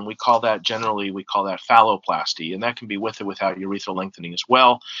penis, and we call that phalloplasty, and that can be with or without urethral lengthening as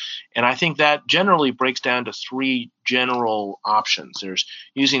well. And I think that generally breaks down to three general options. There's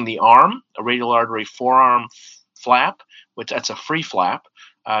using the arm, a radial artery forearm flap, that's a free flap.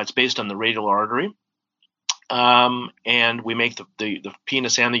 It's based on the radial artery. And we make the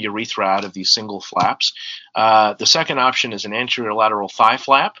penis and the urethra out of these single flaps. The second option is an anterior lateral thigh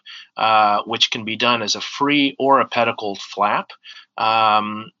flap, which can be done as a free or a pedicled flap.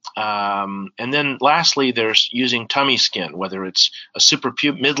 And then lastly, there's using tummy skin, whether it's a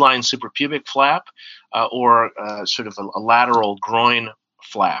midline suprapubic flap or sort of a lateral groin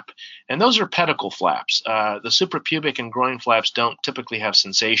flap. And those are pedicle flaps. The suprapubic and groin flaps don't typically have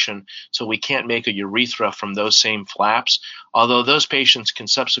sensation, so we can't make a urethra from those same flaps, although those patients can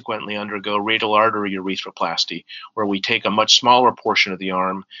subsequently undergo radial artery urethroplasty, where we take a much smaller portion of the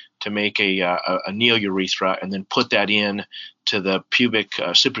arm to make a neourethra and then put that in to the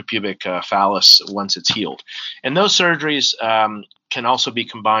suprapubic phallus once it's healed. And those surgeries can also be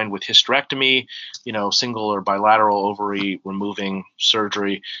combined with hysterectomy, single or bilateral ovary removing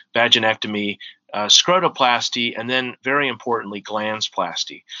surgery, vaginectomy, scrotoplasty, and then very importantly,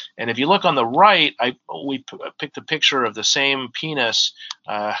 glandsplasty. And if you look on the right, we picked a picture of the same penis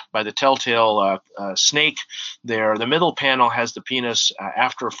by the telltale snake there. The middle panel has the penis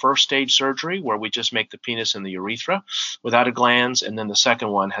after first stage surgery, where we just make the penis and the urethra without a glans, and then the second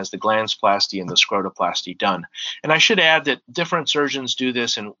one has the glandsplasty and the scrotoplasty done. And I should add that different surgeons do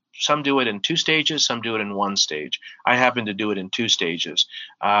this, and some do it in 2 stages, some do it in 1 stage. I happen to do it in 2 stages,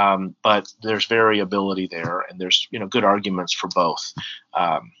 but there's variability there, and there's good arguments for both.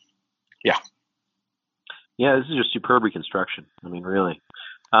 Yeah, this is just superb reconstruction. I mean, really.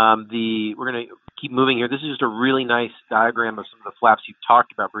 We're going to keep moving here. This is just a really nice diagram of some of the flaps you've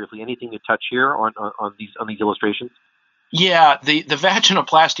talked about briefly. Anything to touch here on these illustrations? Yeah, the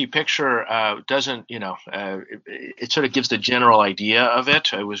vaginoplasty picture doesn't, it sort of gives the general idea of it.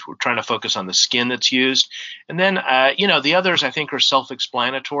 We're trying to focus on the skin that's used. And then, the others I think are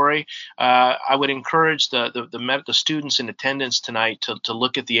self-explanatory. I would encourage the students in attendance tonight to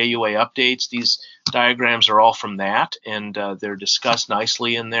look at the AUA updates. These diagrams are all from that, and they're discussed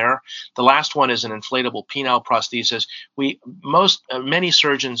nicely in there. The last one is an inflatable penile prosthesis. Many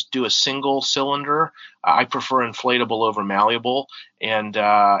surgeons do a single cylinder. I prefer inflatable over malleable, and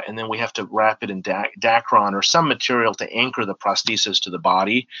then we have to wrap it in Dacron or some material to anchor the prosthesis to the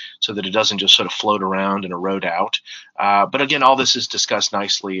body so that it doesn't just sort of float around and erode out. But again, all this is discussed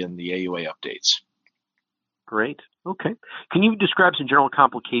nicely in the AUA updates. Great. Okay. Can you describe some general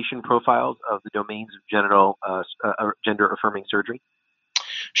complication profiles of the domains of gender-affirming surgery?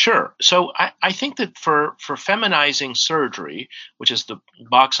 Sure. So I think that for feminizing surgery, which is the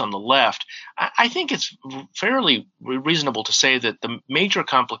box on the left, I think it's fairly reasonable to say that the major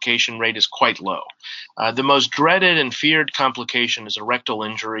complication rate is quite low. The most dreaded and feared complication is a rectal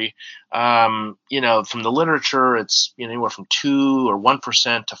injury. From the literature, it's anywhere from 2 or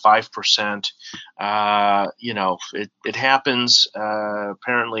 1% to 5%. It happens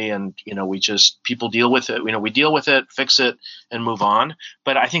apparently, and people deal with it. We deal with it, fix it, and move on.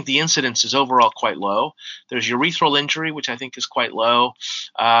 But I think the incidence is overall quite low. There's urethral injury, which I think is quite low.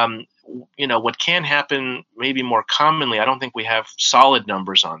 What can happen maybe more commonly, I don't think we have solid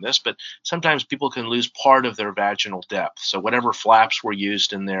numbers on this, but sometimes people can lose part of their vaginal depth. So whatever flaps were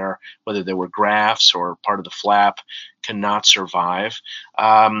used in there, whether they were grafts or part of the flap, cannot survive.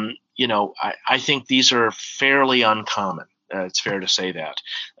 I think these are fairly uncommon. It's fair to say that.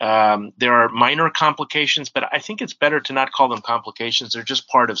 There are minor complications, but I think it's better to not call them complications. They're just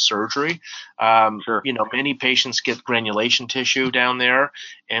part of surgery. Sure. Many patients get granulation tissue down there,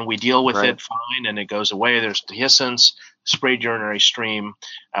 and we deal with it fine, and it goes away. There's dehiscence, sprayed urinary stream.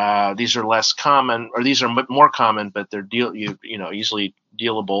 These are less common, or these are more common, but they're easily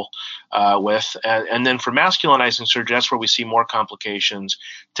dealable with. And then for masculinizing surgery, that's where we see more complications.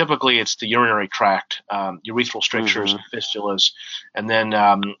 Typically, it's the urinary tract, urethral strictures, fistulas, and then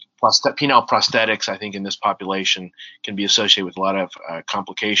penile prosthetics, I think, in this population can be associated with a lot of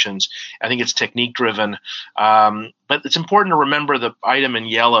complications. I think it's technique-driven. But it's important to remember the item in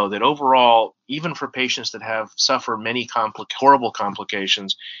yellow that overall, even for patients that have suffered many horrible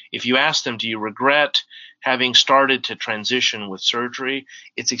complications, if you ask them, do you regret having started to transition with surgery,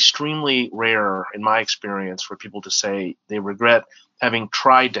 it's extremely rare, in my experience, for people to say they regret having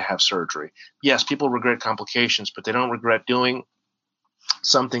tried to have surgery. Yes, people regret complications, but they don't regret doing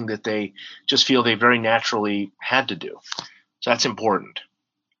something that they just feel they very naturally had to do. So that's important.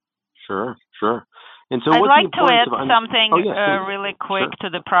 Sure. And so I'd like to add something really quick to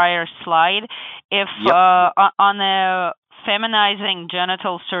the prior slide. If on the feminizing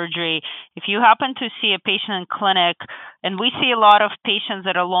genital surgery, if you happen to see a patient in clinic, and we see a lot of patients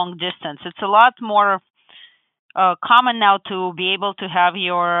that are long distance, it's a lot more common now to be able to have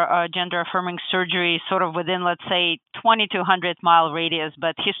your gender affirming surgery sort of within, let's say, 20 to 100 mile radius.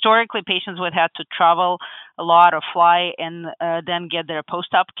 But historically, patients would have to travel a lot or fly and then get their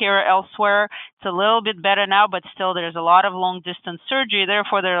post-op care elsewhere. It's a little bit better now, but still there's a lot of long-distance surgery.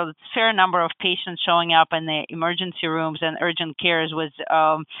 Therefore, there are a fair number of patients showing up in the emergency rooms and urgent cares with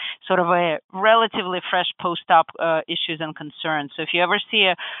sort of a relatively fresh post-op issues and concerns. So if you ever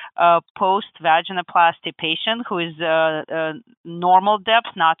see a post-vaginoplasty patient who is normal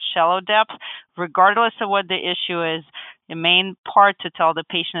depth, not shallow depth, regardless of what the issue is, the main part to tell the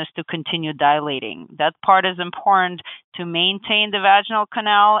patient is to continue dilating. That part is important to maintain the vaginal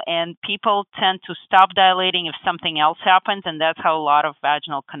canal, and people tend to stop dilating if something else happens, and that's how a lot of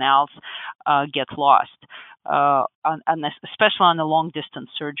vaginal canals get lost, especially on the long-distance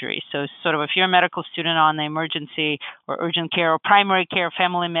surgery. So sort of if you're a medical student on the emergency or urgent care or primary care,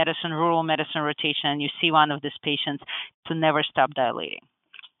 family medicine, rural medicine rotation, and you see one of these patients, to never stop dilating.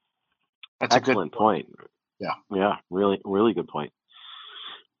 That's excellent point. Yeah, really good point.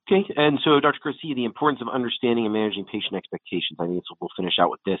 Okay, and so Dr. Garcia, the importance of understanding and managing patient expectations. I think we'll finish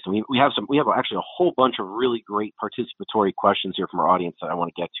out with this. And we have actually a whole bunch of really great participatory questions here from our audience that I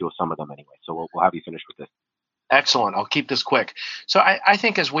want to get to, some of them anyway. So we'll have you finish with this. Excellent. I'll keep this quick. So I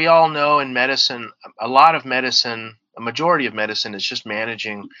think, as we all know in medicine, a majority of medicine is just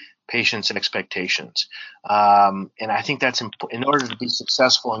managing patients' expectations. And I think that's in order to be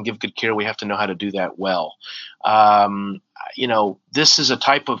successful and give good care, we have to know how to do that well. This is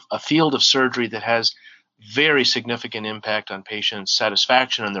a field of surgery that has very significant impact on patients'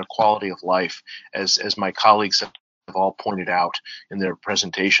 satisfaction and their quality of life, as my colleagues have all pointed out in their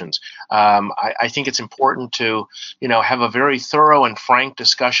presentations. I think it's important to, have a very thorough and frank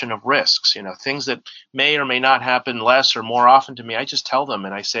discussion of risks. Things that may or may not happen less or more often to me. I just tell them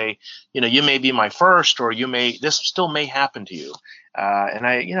and I say, you may be my first, or this still may happen to you. And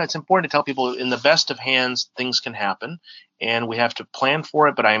it's important to tell people in the best of hands, things can happen, and we have to plan for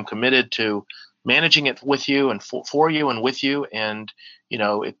it. But I am committed to managing it with you and for you and with you, and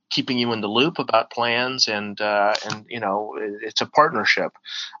keeping you in the loop about plans, and it's a partnership.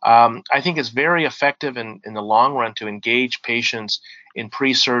 I think it's very effective in the long run to engage patients in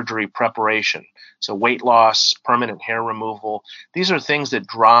pre-surgery preparation. So weight loss, permanent hair removal, these are things that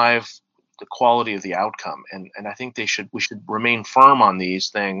drive the quality of the outcome, and I think we should remain firm on these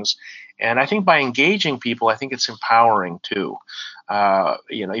things. And I think by engaging people, I think it's empowering too.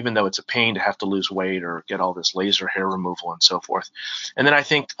 Even though it's a pain to have to lose weight or get all this laser hair removal and so forth. And then I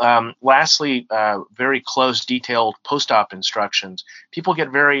think, lastly, very close, detailed post-op instructions. People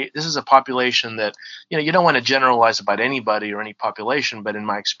get this is a population that, you don't want to generalize about anybody or any population, but in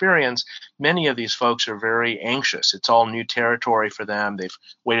my experience, many of these folks are very anxious. It's all new territory for them. They've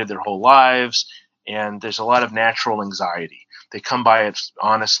waited their whole lives, and there's a lot of natural anxiety. They come by it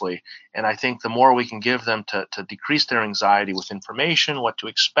honestly. And I think the more we can give them to decrease their anxiety with information, what to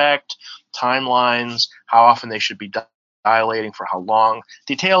expect, timelines, how often they should be dilating, for how long,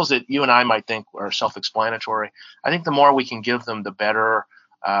 details that you and I might think are self-explanatory. I think the more we can give them, the better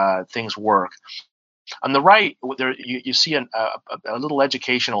things work. On the right, there you see a little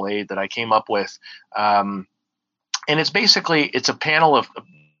educational aid that I came up with. And it's a panel of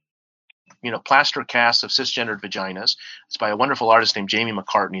plaster casts of cisgendered vaginas. It's by a wonderful artist named Jamie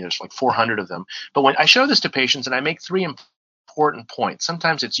McCartney. There's like 400 of them. But when I show this to patients, and I make 3 important points,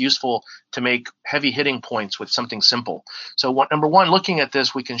 sometimes it's useful to make heavy hitting points with something simple. So number one, looking at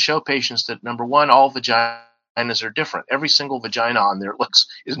this, we can show patients that, number one, all vaginas are different. Every single vagina on there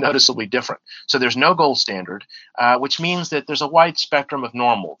is noticeably different. So there's no gold standard, which means that there's a wide spectrum of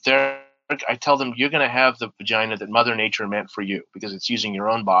normal. I tell them, you're going to have the vagina that Mother Nature meant for you because it's using your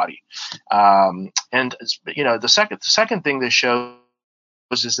own body. The second thing this shows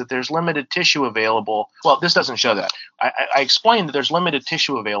is that there's limited tissue available. Well, this doesn't show that. I explained that there's limited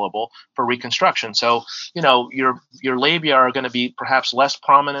tissue available for reconstruction. So, your labia are going to be perhaps less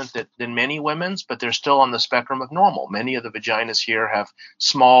prominent than many women's, but they're still on the spectrum of normal. Many of the vaginas here have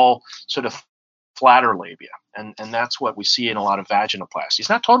small, sort of flatter labia, and that's what we see in a lot of vaginoplasty. It's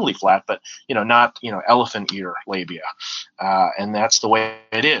not totally flat, but not elephant ear labia, and that's the way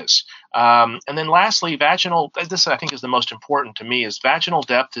it is. And then lastly, vaginal. This I think is the most important to me. Is vaginal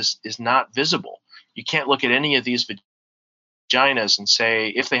depth is not visible. You can't look at any of these vaginas and say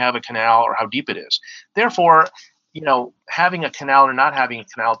if they have a canal or how deep it is. Therefore, having a canal or not having a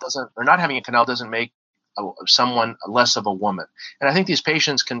canal doesn't make someone less of a woman. And I think these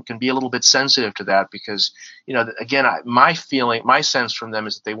patients can be a little bit sensitive to that because, again, my sense from them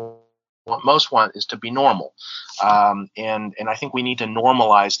is that most want is to be normal. And I think we need to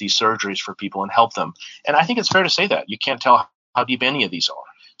normalize these surgeries for people and help them. And I think it's fair to say that you can't tell how deep any of these are.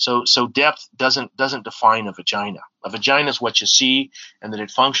 So depth doesn't define a vagina. A vagina is what you see, and that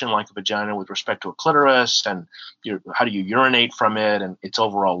it functions like a vagina with respect to a clitoris and how do you urinate from it and its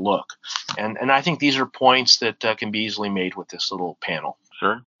overall look. And I think these are points that can be easily made with this little panel.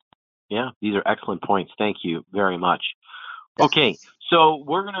 Sure. Yeah, these are excellent points. Thank you very much. Okay, so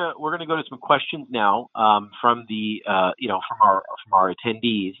we're gonna go to some questions now from the from our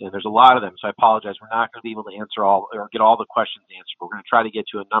attendees, and there's a lot of them. So I apologize, we're not going to be able to answer all or get all the questions answered. But we're going to try to get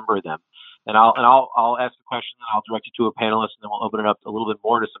to a number of them, and I'll ask the question, and I'll direct it to a panelist, and then we'll open it up a little bit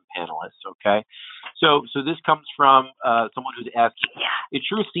more to some panelists. Okay, so this comes from someone who's asking. It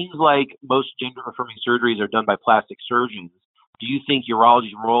sure seems like most gender affirming surgeries are done by plastic surgeons. Do you think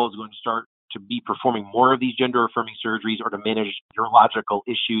urology's role is going to start to be performing more of these gender-affirming surgeries or to manage urological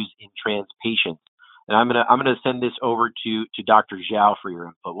issues in trans patients? And I'm gonna send this over to Dr. Zhao for your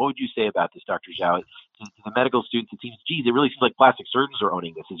input. What would you say about this, Dr. Zhao? To the medical students, it seems, geez, it really seems like plastic surgeons are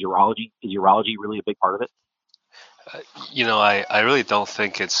owning this. Is urology really a big part of it? I really don't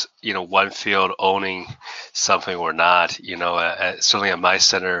think it's, one field owning something or not. Certainly at my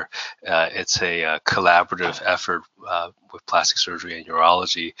center, it's a collaborative effort with plastic surgery and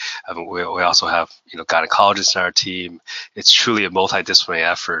urology. I mean, we also have, gynecologists in our team. It's truly a multidisciplinary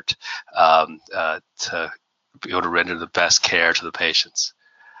effort to be able to render the best care to the patients.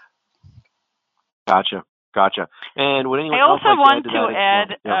 Gotcha. And would anyone I also else like want to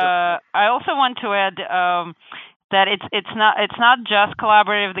add? I also want to add. that it's not just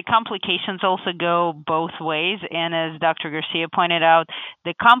collaborative. The complications also go both ways, and as Dr. Garcia pointed out,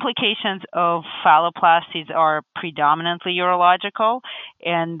 the complications of phalloplasties are predominantly urological,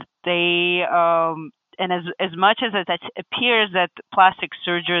 and they and as much as it appears that plastic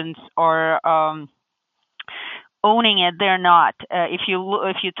surgeons are owning it, they're not. If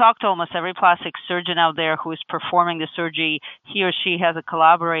you talk to almost every plastic surgeon out there who is performing the surgery, he or she has a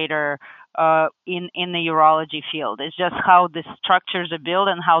collaborator in the urology field. It's just how the structures are built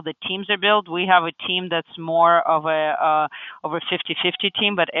and how the teams are built. We have a team that's more of a 50-50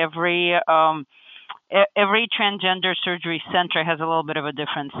 team, but every transgender surgery center has a little bit of a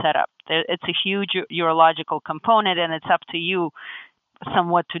different setup. It's a huge urological component, and it's up to you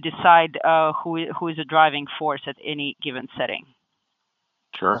somewhat to decide who is a driving force at any given setting.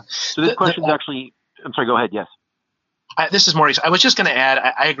 Sure. So this question is actually, I'm sorry, go ahead. Yes. This is Maurice. I was just going to add,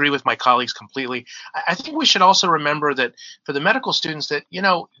 I agree with my colleagues completely. I think we should also remember that for the medical students that,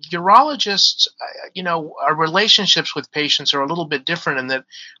 urologists, our relationships with patients are a little bit different in that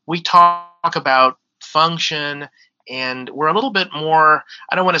we talk about function, and we're a little bit more,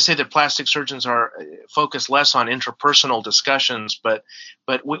 I don't want to say that plastic surgeons are focused less on interpersonal discussions, but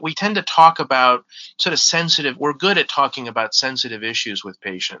we tend to talk about sort of sensitive, we're good at talking about sensitive issues with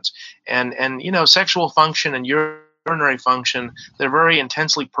patients. And sexual function and urinary function, they're very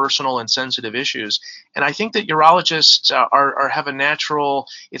intensely personal and sensitive issues. And I think that urologists have a natural,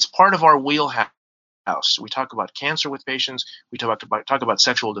 it's part of our wheelhouse. We talk about cancer with patients. We talk about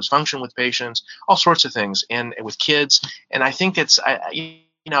sexual dysfunction with patients, all sorts of things, and with kids. And I think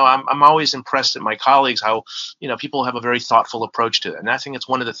I'm always impressed at my colleagues how people have a very thoughtful approach to it. And I think it's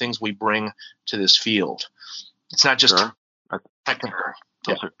one of the things we bring to this field. It's not just technical.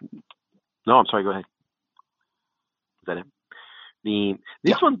 Yeah. No, I'm sorry. Go ahead. Is that it?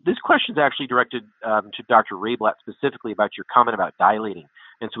 This question is actually directed to Dr. Rayblatt specifically about your comment about dilating.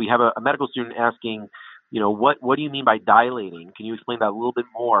 And so we have a medical student asking, what do you mean by dilating? Can you explain that a little bit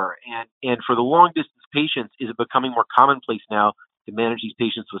more? And for the long distance patients, is it becoming more commonplace now to manage these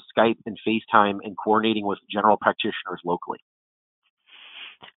patients with Skype and FaceTime and coordinating with general practitioners locally?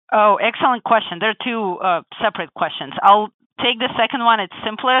 Oh, excellent question. There are two separate questions. I'll take the second one. It's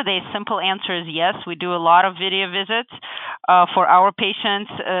simpler. The simple answer is yes. We do a lot of video visits for our patients,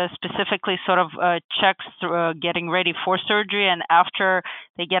 specifically sort of checks getting ready for surgery, and after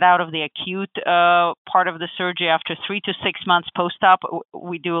they get out of the acute part of the surgery, after 3 to 6 months post-op,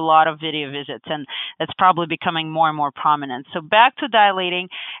 we do a lot of video visits, and it's probably becoming more and more prominent. So back to dilating,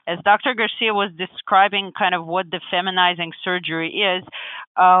 as Dr. Garcia was describing kind of what the feminizing surgery is,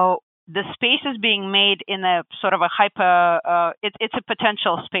 the space is being made in a sort of a it's a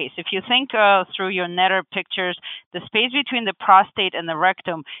potential space. If you think through your Netter pictures, the space between the prostate and the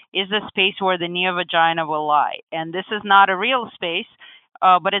rectum is the space where the neovagina will lie. And this is not a real space,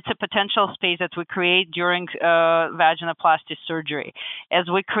 but it's a potential space that we create during vaginoplasty surgery. As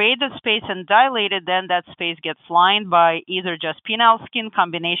we create the space and dilate it, then that space gets lined by either just penile skin,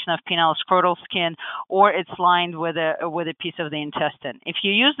 combination of penile scrotal skin, or it's lined with a piece of the intestine. If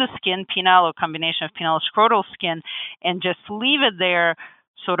you use the skin, penile or combination of penile scrotal skin, and just leave it there,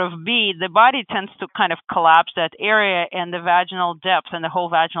 sort of the body tends to kind of collapse that area, and the vaginal depth and the whole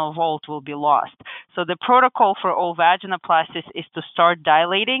vaginal vault will be lost. So the protocol for all vaginoplasties is to start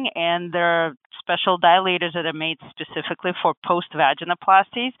dilating, and there are special dilators that are made specifically for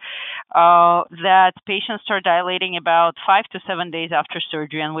post-vaginoplasties that patients start dilating about 5 to 7 days after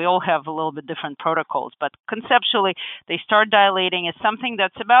surgery, and we all have a little bit different protocols. But conceptually, they start dilating as something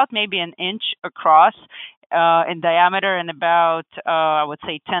that's about maybe an inch across in diameter and about, I would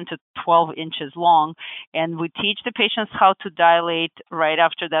say, 10 to 12 inches long. And we teach the patients how to dilate right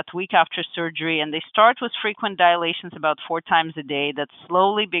after that week after surgery. And they start with frequent dilations about 4 times a day. That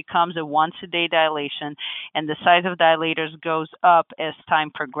slowly becomes a once-a-day dilation, and the size of dilators goes up as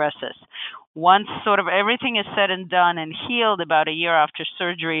time progresses. Once sort of everything is said and done and healed about a year after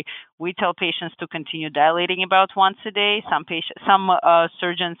surgery, we tell patients to continue dilating about once a day. Some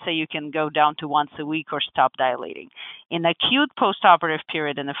surgeons say you can go down to once a week or stop dilating. In acute postoperative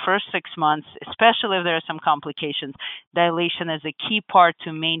period, in the first 6 months, especially if there are some complications, dilation is a key part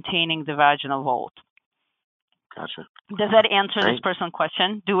to maintaining the vaginal vault. Gotcha. Does that answer this person's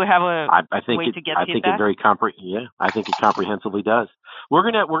question? Do we have a way to get feedback? I think it I think it comprehensively does. We're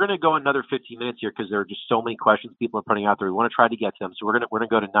gonna go another 15 minutes here because there are just so many questions people are putting out there. We want to try to get to them. So we're gonna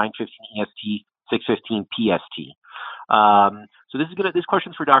go to 9:15 EST, 6:15 PST. So this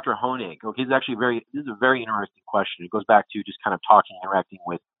question's for Dr. Honig. Okay, this is a very interesting question. It goes back to just kind of interacting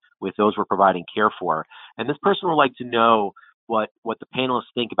with those we're providing care for. And this person would like to know what the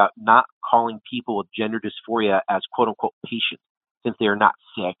panelists think about not calling people with gender dysphoria as quote unquote patients, since they are not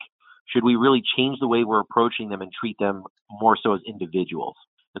sick. Should we really change the way we're approaching them and treat them more so as individuals?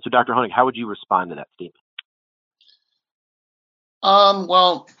 And so, Dr. Honig, how would you respond to that statement?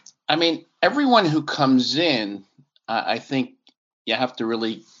 Well, I mean, everyone who comes in, I think you have to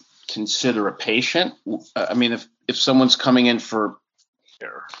really consider a patient. I mean, if someone's coming in for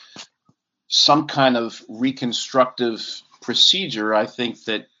some kind of reconstructive procedure, I think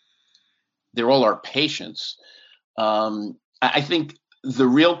that they're all our patients. I think the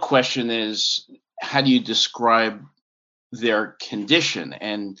real question is, how do you describe their condition?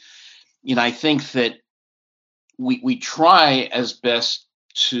 And, I think that we try as best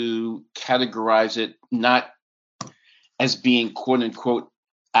to categorize it not as being quote unquote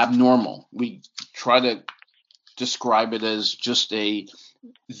abnormal. We try to describe it as just a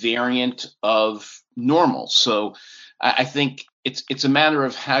variant of normal. So I think it's a matter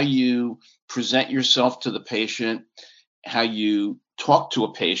of how you present yourself to the patient, how you talk to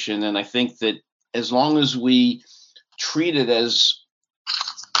a patient. And I think that as long as we treat it as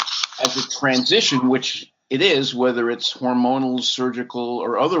a transition, which it is, whether it's hormonal, surgical,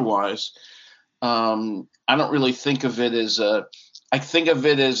 or otherwise, I don't really think of it as I think of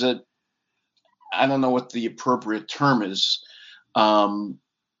it as I don't know what the appropriate term is.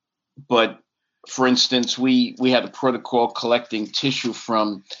 But for instance, we had a protocol collecting tissue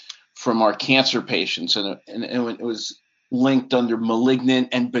from our cancer patients, and it was linked under malignant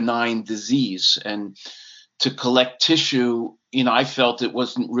and benign disease. And to collect tissue, I felt it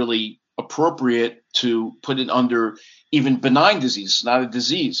wasn't really appropriate to put it under even benign disease. It's not a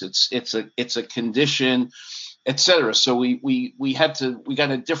disease. It's a condition, etc. So we got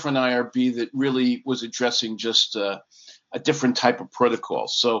a different IRB that really was addressing just a different type of protocol.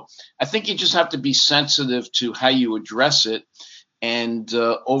 So I think you just have to be sensitive to how you address it, and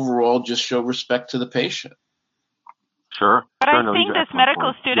overall just show respect to the patient. Sure. But sure, I think this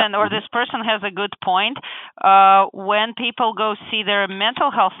medical student or this person has a good point. When people go see their mental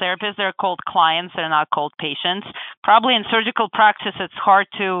health therapist, they're called clients, they're not called patients. Probably in surgical practice, it's hard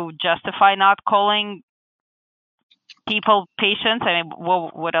to justify not calling people patients. I mean,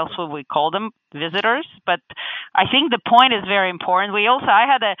 what else would we call them? Visitors. But I think the point is very important. I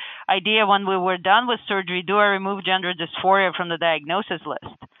had an idea when we were done with surgery, do I remove gender dysphoria from the diagnosis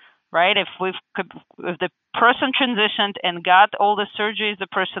list? Right? If the person transitioned and got all the surgeries the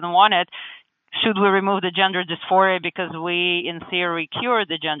person wanted, should we remove the gender dysphoria because we, in theory, cured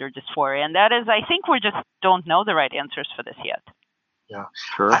the gender dysphoria? And that is, I think we just don't know the right answers for this yet. Yeah,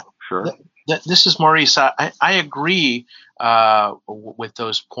 sure. This is Maurice. I agree with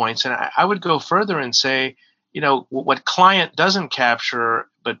those points, and I would go further and say, what client doesn't capture,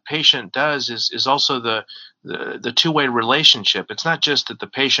 but patient does, is also the two-way relationship. It's not just that the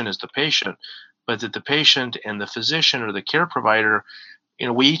patient is the patient, but that the patient and the physician or the care provider,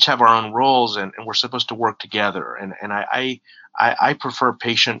 we each have our own roles, and we're supposed to work together. And I prefer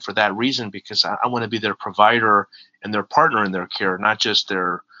patient for that reason, because I want to be their provider and their partner in their care, not just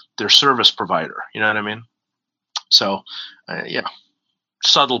their service provider. You know what I mean? So,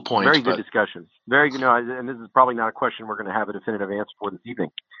 subtle point. Very good discussion. Very good. And this is probably not a question we're going to have a definitive answer for this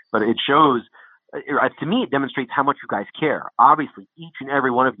evening, but it shows, to me, it demonstrates how much you guys care. Obviously, each and every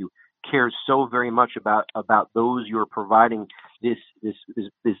one of you cares so very much about those you're providing this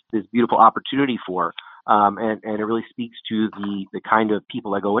beautiful opportunity for. And it really speaks to the kind of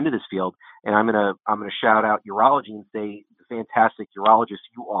people that go into this field. And I'm gonna shout out urology and say the fantastic urologists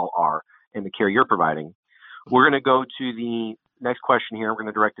you all are and the care you're providing. We're gonna go to the next question here. We're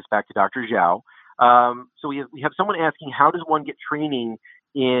gonna direct this back to Dr. Zhao. So we have someone asking, how does one get training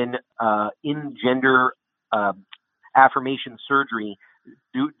in gender affirmation surgery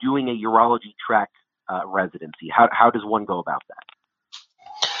doing a urology track residency? How does one go about that?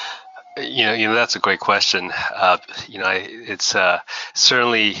 That's a great question. It's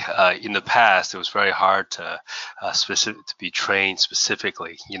certainly in the past it was very hard to be trained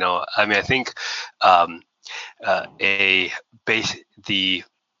specifically. I think the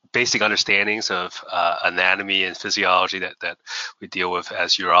basic understandings of anatomy and physiology that we deal with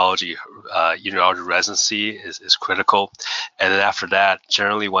as urology residency is critical. And then after that,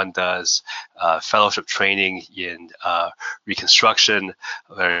 generally one does fellowship training in reconstruction,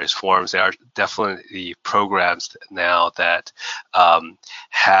 various forms. There are definitely programs now that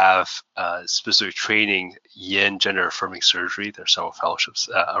have specific training in gender affirming surgery. There are several fellowships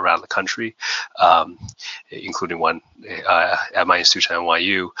around the country, including one at my institution at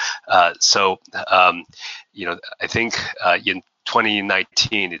NYU. I think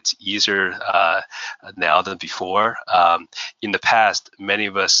 2019, it's easier now than before. In the past, many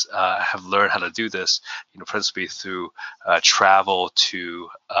of us have learned how to do this, principally through travel to,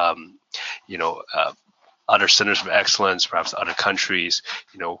 other centers of excellence, perhaps other countries.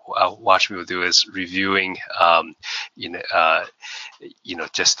 What people do is reviewing,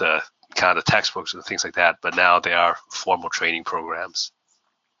 just the kind of the textbooks and things like that. But now there are formal training programs.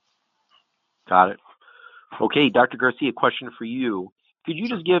 Got it. Okay, Dr. Garcia, question for you. Could you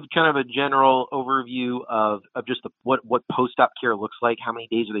just give kind of a general overview of just what post-op care looks like? How many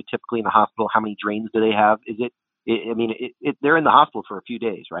days are they typically in the hospital? How many drains do they have? They're in the hospital for a few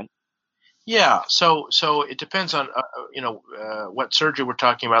days, right? Yeah, so it depends on what surgery we're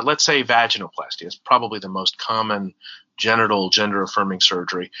talking about. Let's say vaginoplasty is probably the most common genital gender-affirming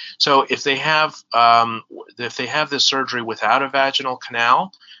surgery. So if they have this surgery without a vaginal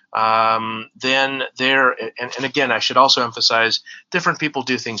canal, then and again, I should also emphasize different people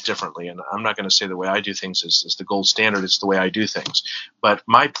do things differently, and I'm not going to say the way I do things is the gold standard. It's the way I do things. But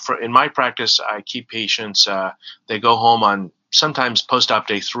in my practice, I keep patients. They go home on sometimes post-op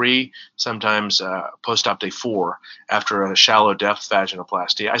day 3, sometimes post-op day 4 after a shallow depth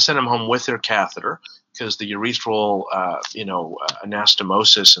vaginoplasty. I send them home with their catheter because the urethral,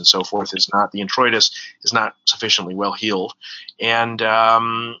 anastomosis and so forth the introitus is not sufficiently well healed, and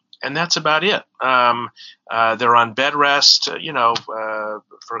that's about it. They're on bed rest,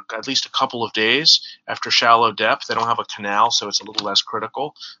 for at least a couple of days after shallow depth. They don't have a canal, so it's a little less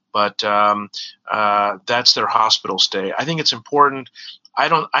critical. But that's their hospital stay. I think it's important. I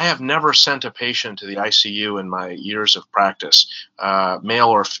have never sent a patient to the ICU in my years of practice, male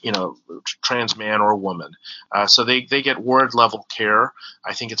or trans man or woman. So they get ward level care.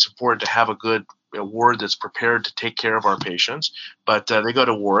 I think it's important to have a ward that's prepared to take care of our patients, but they go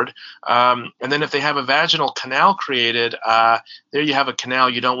to ward. And then if they have a vaginal canal created, there you have a canal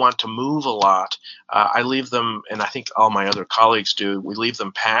you don't want to move a lot. I leave them, and I think all my other colleagues do, we leave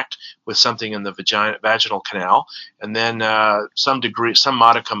them packed with something in the vaginal canal, and then some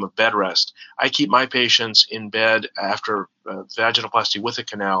modicum of bed rest. I keep my patients in bed after vaginoplasty with a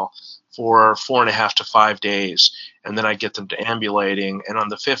canal for 4.5 to 5 days, and then I get them to ambulating. And on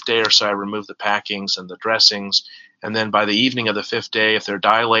the 5th day or so, I remove the packings and the dressings. And then by the evening of the 5th day, if they're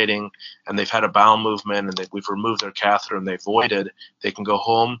dilating and they've had a bowel movement and we've removed their catheter and they've voided, they can go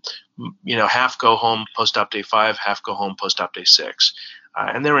home. Half go home post-op day 5, half go home post-op day 6,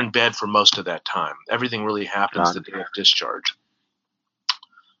 and they're in bed for most of that time. Everything really happens the day of discharge.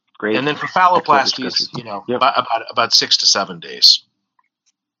 Great. And then for phalloplasties, about 6 to 7 days.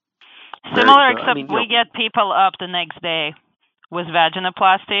 Similar, except we get people up the next day with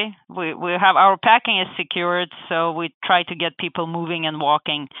vaginoplasty. We have our packing is secured, so we try to get people moving and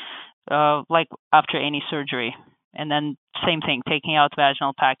walking like after any surgery. And then same thing, taking out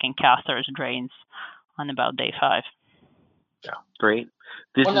vaginal packing, catheters, drains on about day 5. Yeah, great.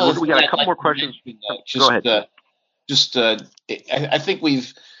 We got a couple more questions. Go ahead. I think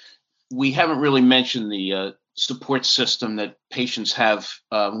we haven't really mentioned the support system that patients have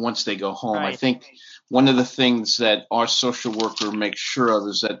once they go home. Right. I think one of the things that our social worker makes sure of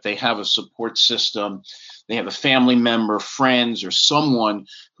is that they have a support system. They have a family member, friends, or someone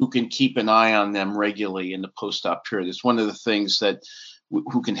who can keep an eye on them regularly in the post-op period. It's one of the things that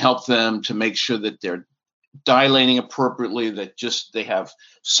who can help them to make sure that they're dilating appropriately, that they have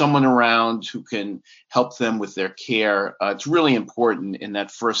someone around who can help them with their care. It's really important in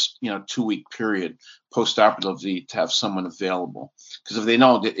that first 2-week period post-operatively to have someone available, because if they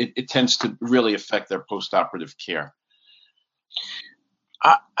don't, it tends to really affect their post-operative care.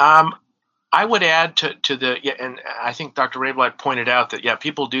 I would add and I think Dr. Rayblatt pointed out that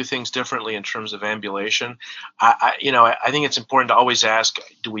people do things differently in terms of ambulation. I think it's important to always ask,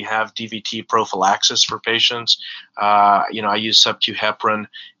 do we have DVT prophylaxis for patients? I use sub-Q heparin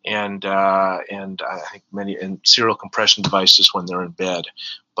and I think many serial compression devices when they're in bed.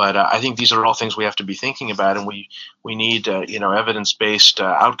 But I think these are all things we have to be thinking about, and we need evidence-based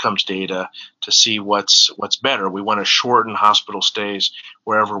outcomes data to see what's better. We want to shorten hospital stays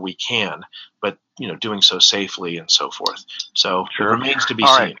wherever we can, but doing so safely and so forth. So It remains to be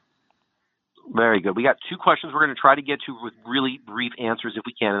seen. Right. Very good. We got 2 questions we're going to try to get to with really brief answers if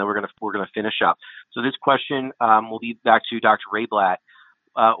we can, and then we're going to finish up. So this question will be back to Dr. Rayblatt.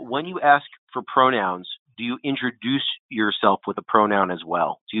 When you ask for pronouns, do you introduce yourself with a pronoun as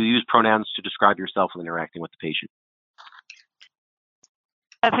well? Do you use pronouns to describe yourself when interacting with the patient?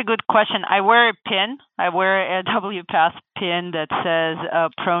 That's a good question. I wear a pin. I wear a WPATH pin that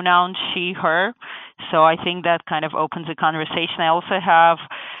says pronoun she, her. So I think that kind of opens a conversation. I also have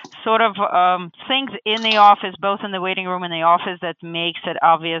sort of things in the office, both in the waiting room and the office, that makes it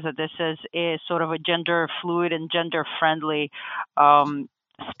obvious that this is a sort of a gender fluid and gender friendly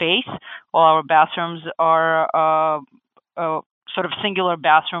space. All our bathrooms are sort of singular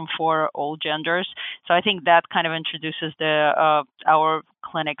bathroom for all genders. So I think that kind of introduces the our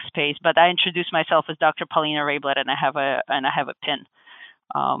clinic space. But I introduce myself as Dr. Paulina Rayblatt, and I have a pin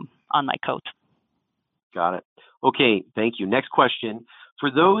on my coat. Got it. Okay, thank you. Next question. For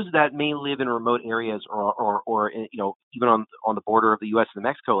those that may live in remote areas or even on the border of the U.S. and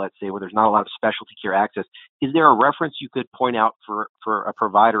Mexico, let's say, where there's not a lot of specialty care access, is there a reference you could point out for a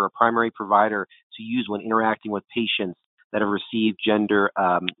provider, a primary provider, to use when interacting with patients that have received gender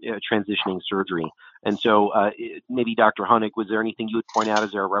transitioning surgery? And so maybe Dr. Honig, was there anything you would point out?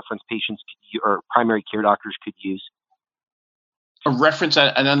 Is there a reference patients or primary care doctors could use? A reference?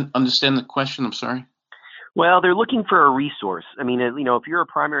 I don't understand the question. I'm sorry. Well, they're looking for a resource. I mean, if you're a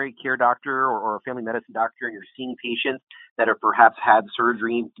primary care doctor or a family medicine doctor and you're seeing patients that have perhaps had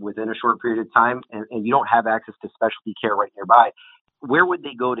surgery within a short period of time and you don't have access to specialty care right nearby, where would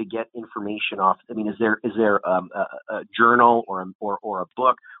they go to get information off? I mean, is there a journal or a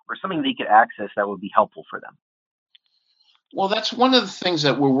book or something they could access that would be helpful for them? Well, that's one of the things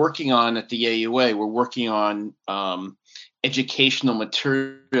that we're working on at the AUA. We're working on educational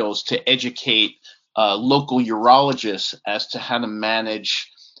materials to educate local urologists as to how to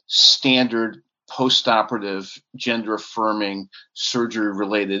manage standard postoperative gender-affirming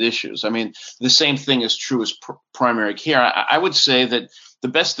surgery-related issues. I mean, the same thing is true as primary care. I would say that the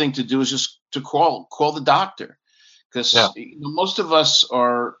best thing to do is just to call the doctor, because most of us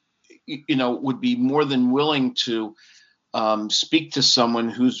are, would be more than willing to speak to someone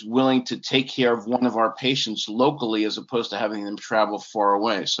who's willing to take care of one of our patients locally as opposed to having them travel far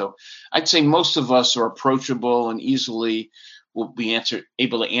away. So I'd say most of us are approachable and easily will be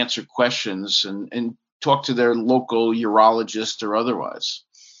able to answer questions and talk to their local urologist or otherwise.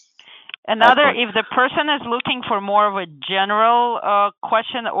 Another, if the person is looking for more of a general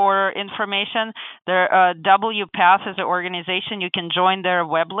question or information, their WPATH is an organization. You can join their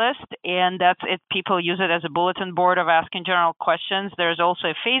web list, and that's it. People use it as a bulletin board of asking general questions. There's also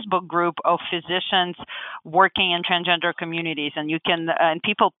a Facebook group of physicians working in transgender communities, and you can and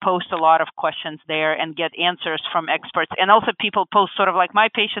people post a lot of questions there and get answers from experts. And also people post sort of like, my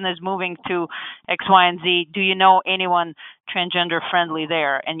patient is moving to X, Y, and Z. Do you know anyone transgender friendly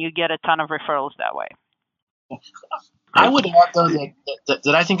there? And you get a ton of referrals that way. I would add, though,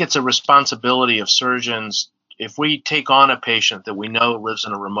 that I think it's a responsibility of surgeons, if we take on a patient that we know lives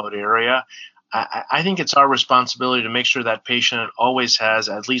in a remote area, I think it's our responsibility to make sure that patient always has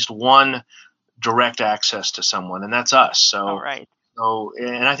at least one direct access to someone, and that's us. So, right. So,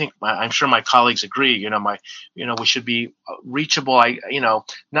 and I think I'm sure my colleagues agree. We should be reachable.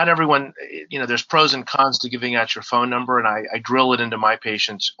 Not everyone. There's pros and cons to giving out your phone number, and I drill it into my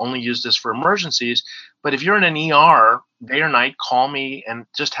patients. Only use this for emergencies. But if you're in an ER, day or night, call me and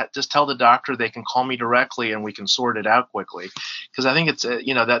just tell the doctor they can call me directly, and we can sort it out quickly. Because I think it's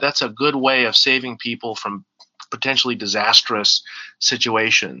that's a good way of saving people from potentially disastrous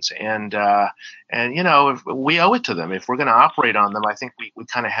situations, and if we owe it to them. If we're going to operate on them, I think we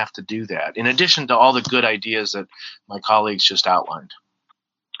kind of have to do that, in addition to all the good ideas that my colleagues just outlined.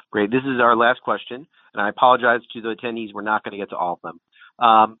 Great. This is our last question, and I apologize to the attendees. We're not going to get to all of them.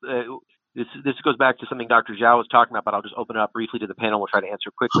 This goes back to something Dr. Zhao was talking about, but I'll just open it up briefly to the panel. We'll try to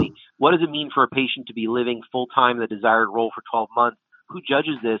answer quickly. What does it mean for a patient to be living full-time in the desired role for 12 months? Who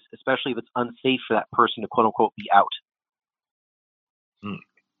judges this, especially if it's unsafe for that person to quote-unquote be out?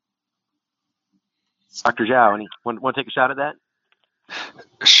 Dr. Zhao, want to take a shot at that?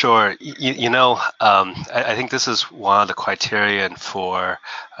 Sure. I think this is one of the criterion for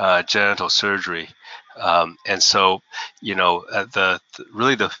genital surgery. And so, the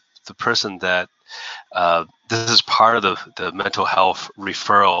person that this is part of the mental health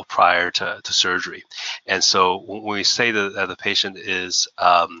referral prior to surgery. And so when we say that the patient is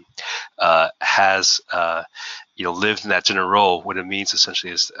has lived in that gender role, what it means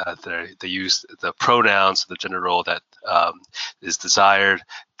essentially is they use the pronouns, the gender role that is desired.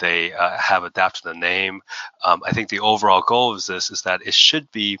 They have adapted the name. I think the overall goal of this is that it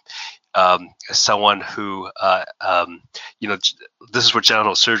should be someone who, this is for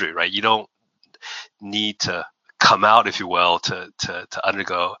genital surgery, right? You don't need to come out, if you will, to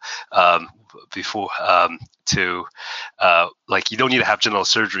undergo before like you don't need to have general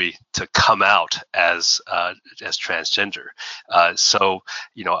surgery to come out as transgender. So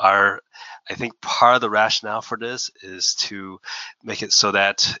I think part of the rationale for this is to make it so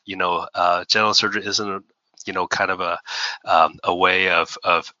that general surgery isn't kind of a way of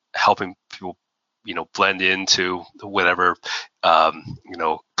helping people blend into whatever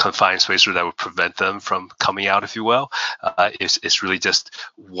confined space that would prevent them from coming out, if you will. It's really just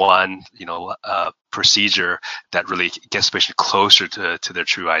one procedure that really gets the patient closer to their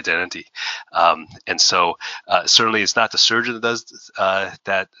true identity. And so certainly it's not the surgeon that does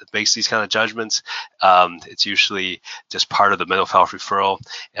that makes these kind of judgments. It's usually just part of the mental health referral.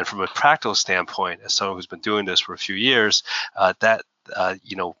 And from a practical standpoint, as someone who's been doing this for a few years,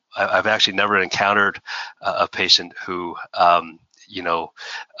 I've actually never encountered a patient who,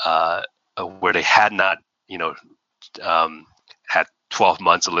 where they had not, had 12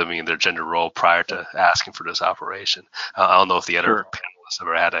 months of living in their gender role prior to asking for this operation. I don't know if the other panelists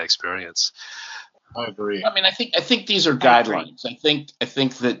ever had that experience. I agree. I mean, I think these are guidelines. I think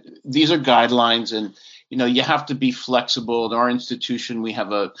that these are guidelines, and you have to be flexible. In our institution, we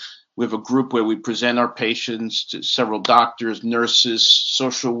have a group where we present our patients to several doctors, nurses,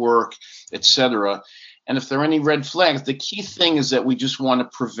 social work, etc. And if there are any red flags, the key thing is that we just want to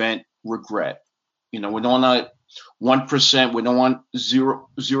prevent regret. We don't want 1%, we don't want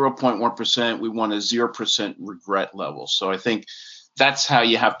 0.1%, we want a 0% regret level. So I think that's how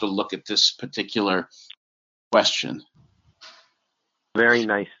you have to look at this particular question. Very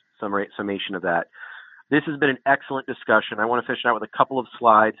nice summation of that. This has been an excellent discussion. I want to finish out with a couple of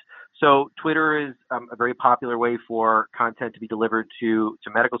slides. So Twitter is a very popular way for content to be delivered to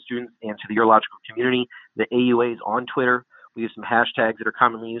medical students and to the urological community. The AUA is on Twitter. We use some hashtags that are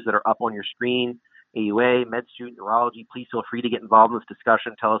commonly used that are up on your screen. AUA, med student, urology. Please feel free to get involved in this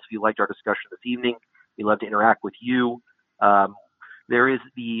discussion. Tell us if you liked our discussion this evening. We'd love to interact with you. There is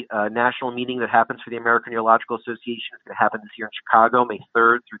the national meeting that happens for the American Urological Association. It's going to happen this year in Chicago, May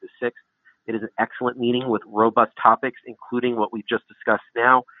 3rd through the 6th. It is an excellent meeting with robust topics, including what we've just discussed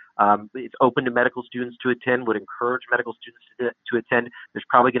now. It's open to medical students to attend, would encourage medical students to attend. There's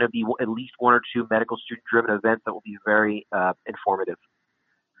probably going to be at least one or two medical student-driven events that will be very informative.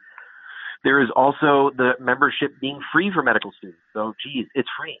 There is also the membership being free for medical students. So, geez, it's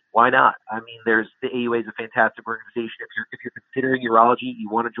free. Why not? I mean, the AUA is a fantastic organization. If you're considering urology, you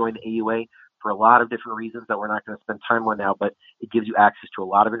want to join the AUA for a lot of different reasons that we're not going to spend time on now, but it gives you access to a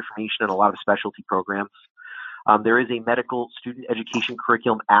lot of information and a lot of specialty programs. There is a medical student education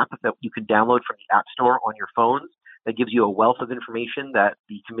curriculum app that you can download from the App Store on your phones that gives you a wealth of information that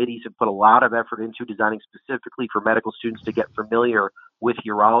the committees have put a lot of effort into designing specifically for medical students to get familiar with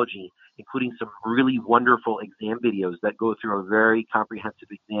urology, including some really wonderful exam videos that go through a very comprehensive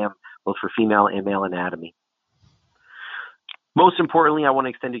exam, both for female and male anatomy. Most importantly, I want to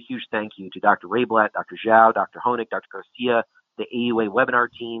extend a huge thank you to Dr. Rayblatt, Dr. Zhao, Dr. Honig, Dr. Garcia, the AUA webinar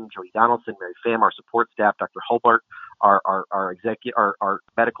team, Jody Donaldson, Mary Pham, our support staff, Dr. Hulbart, our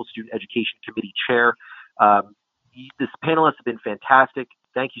medical student education committee chair. This panelists have been fantastic.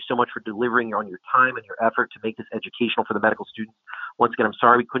 Thank you so much for delivering on your time and your effort to make this educational for the medical students. Once again, I'm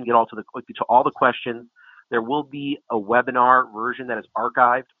sorry we couldn't get to all the questions. There will be a webinar version that is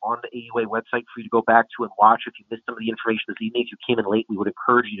archived on the AUA website for you to go back to and watch if you missed some of the information this evening. If you came in late, we would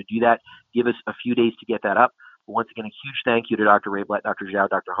encourage you to do that. Give us a few days to get that up. But once again, a huge thank you to Dr. Rayblatt, Dr. Zhao,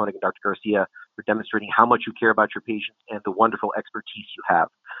 Dr. Honig, and Dr. Garcia for demonstrating how much you care about your patients and the wonderful expertise you have.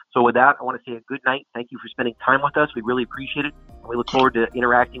 So with that, I want to say a good night. Thank you for spending time with us. We really appreciate it. And we look forward to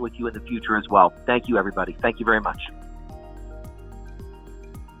interacting with you in the future as well. Thank you, everybody. Thank you very much.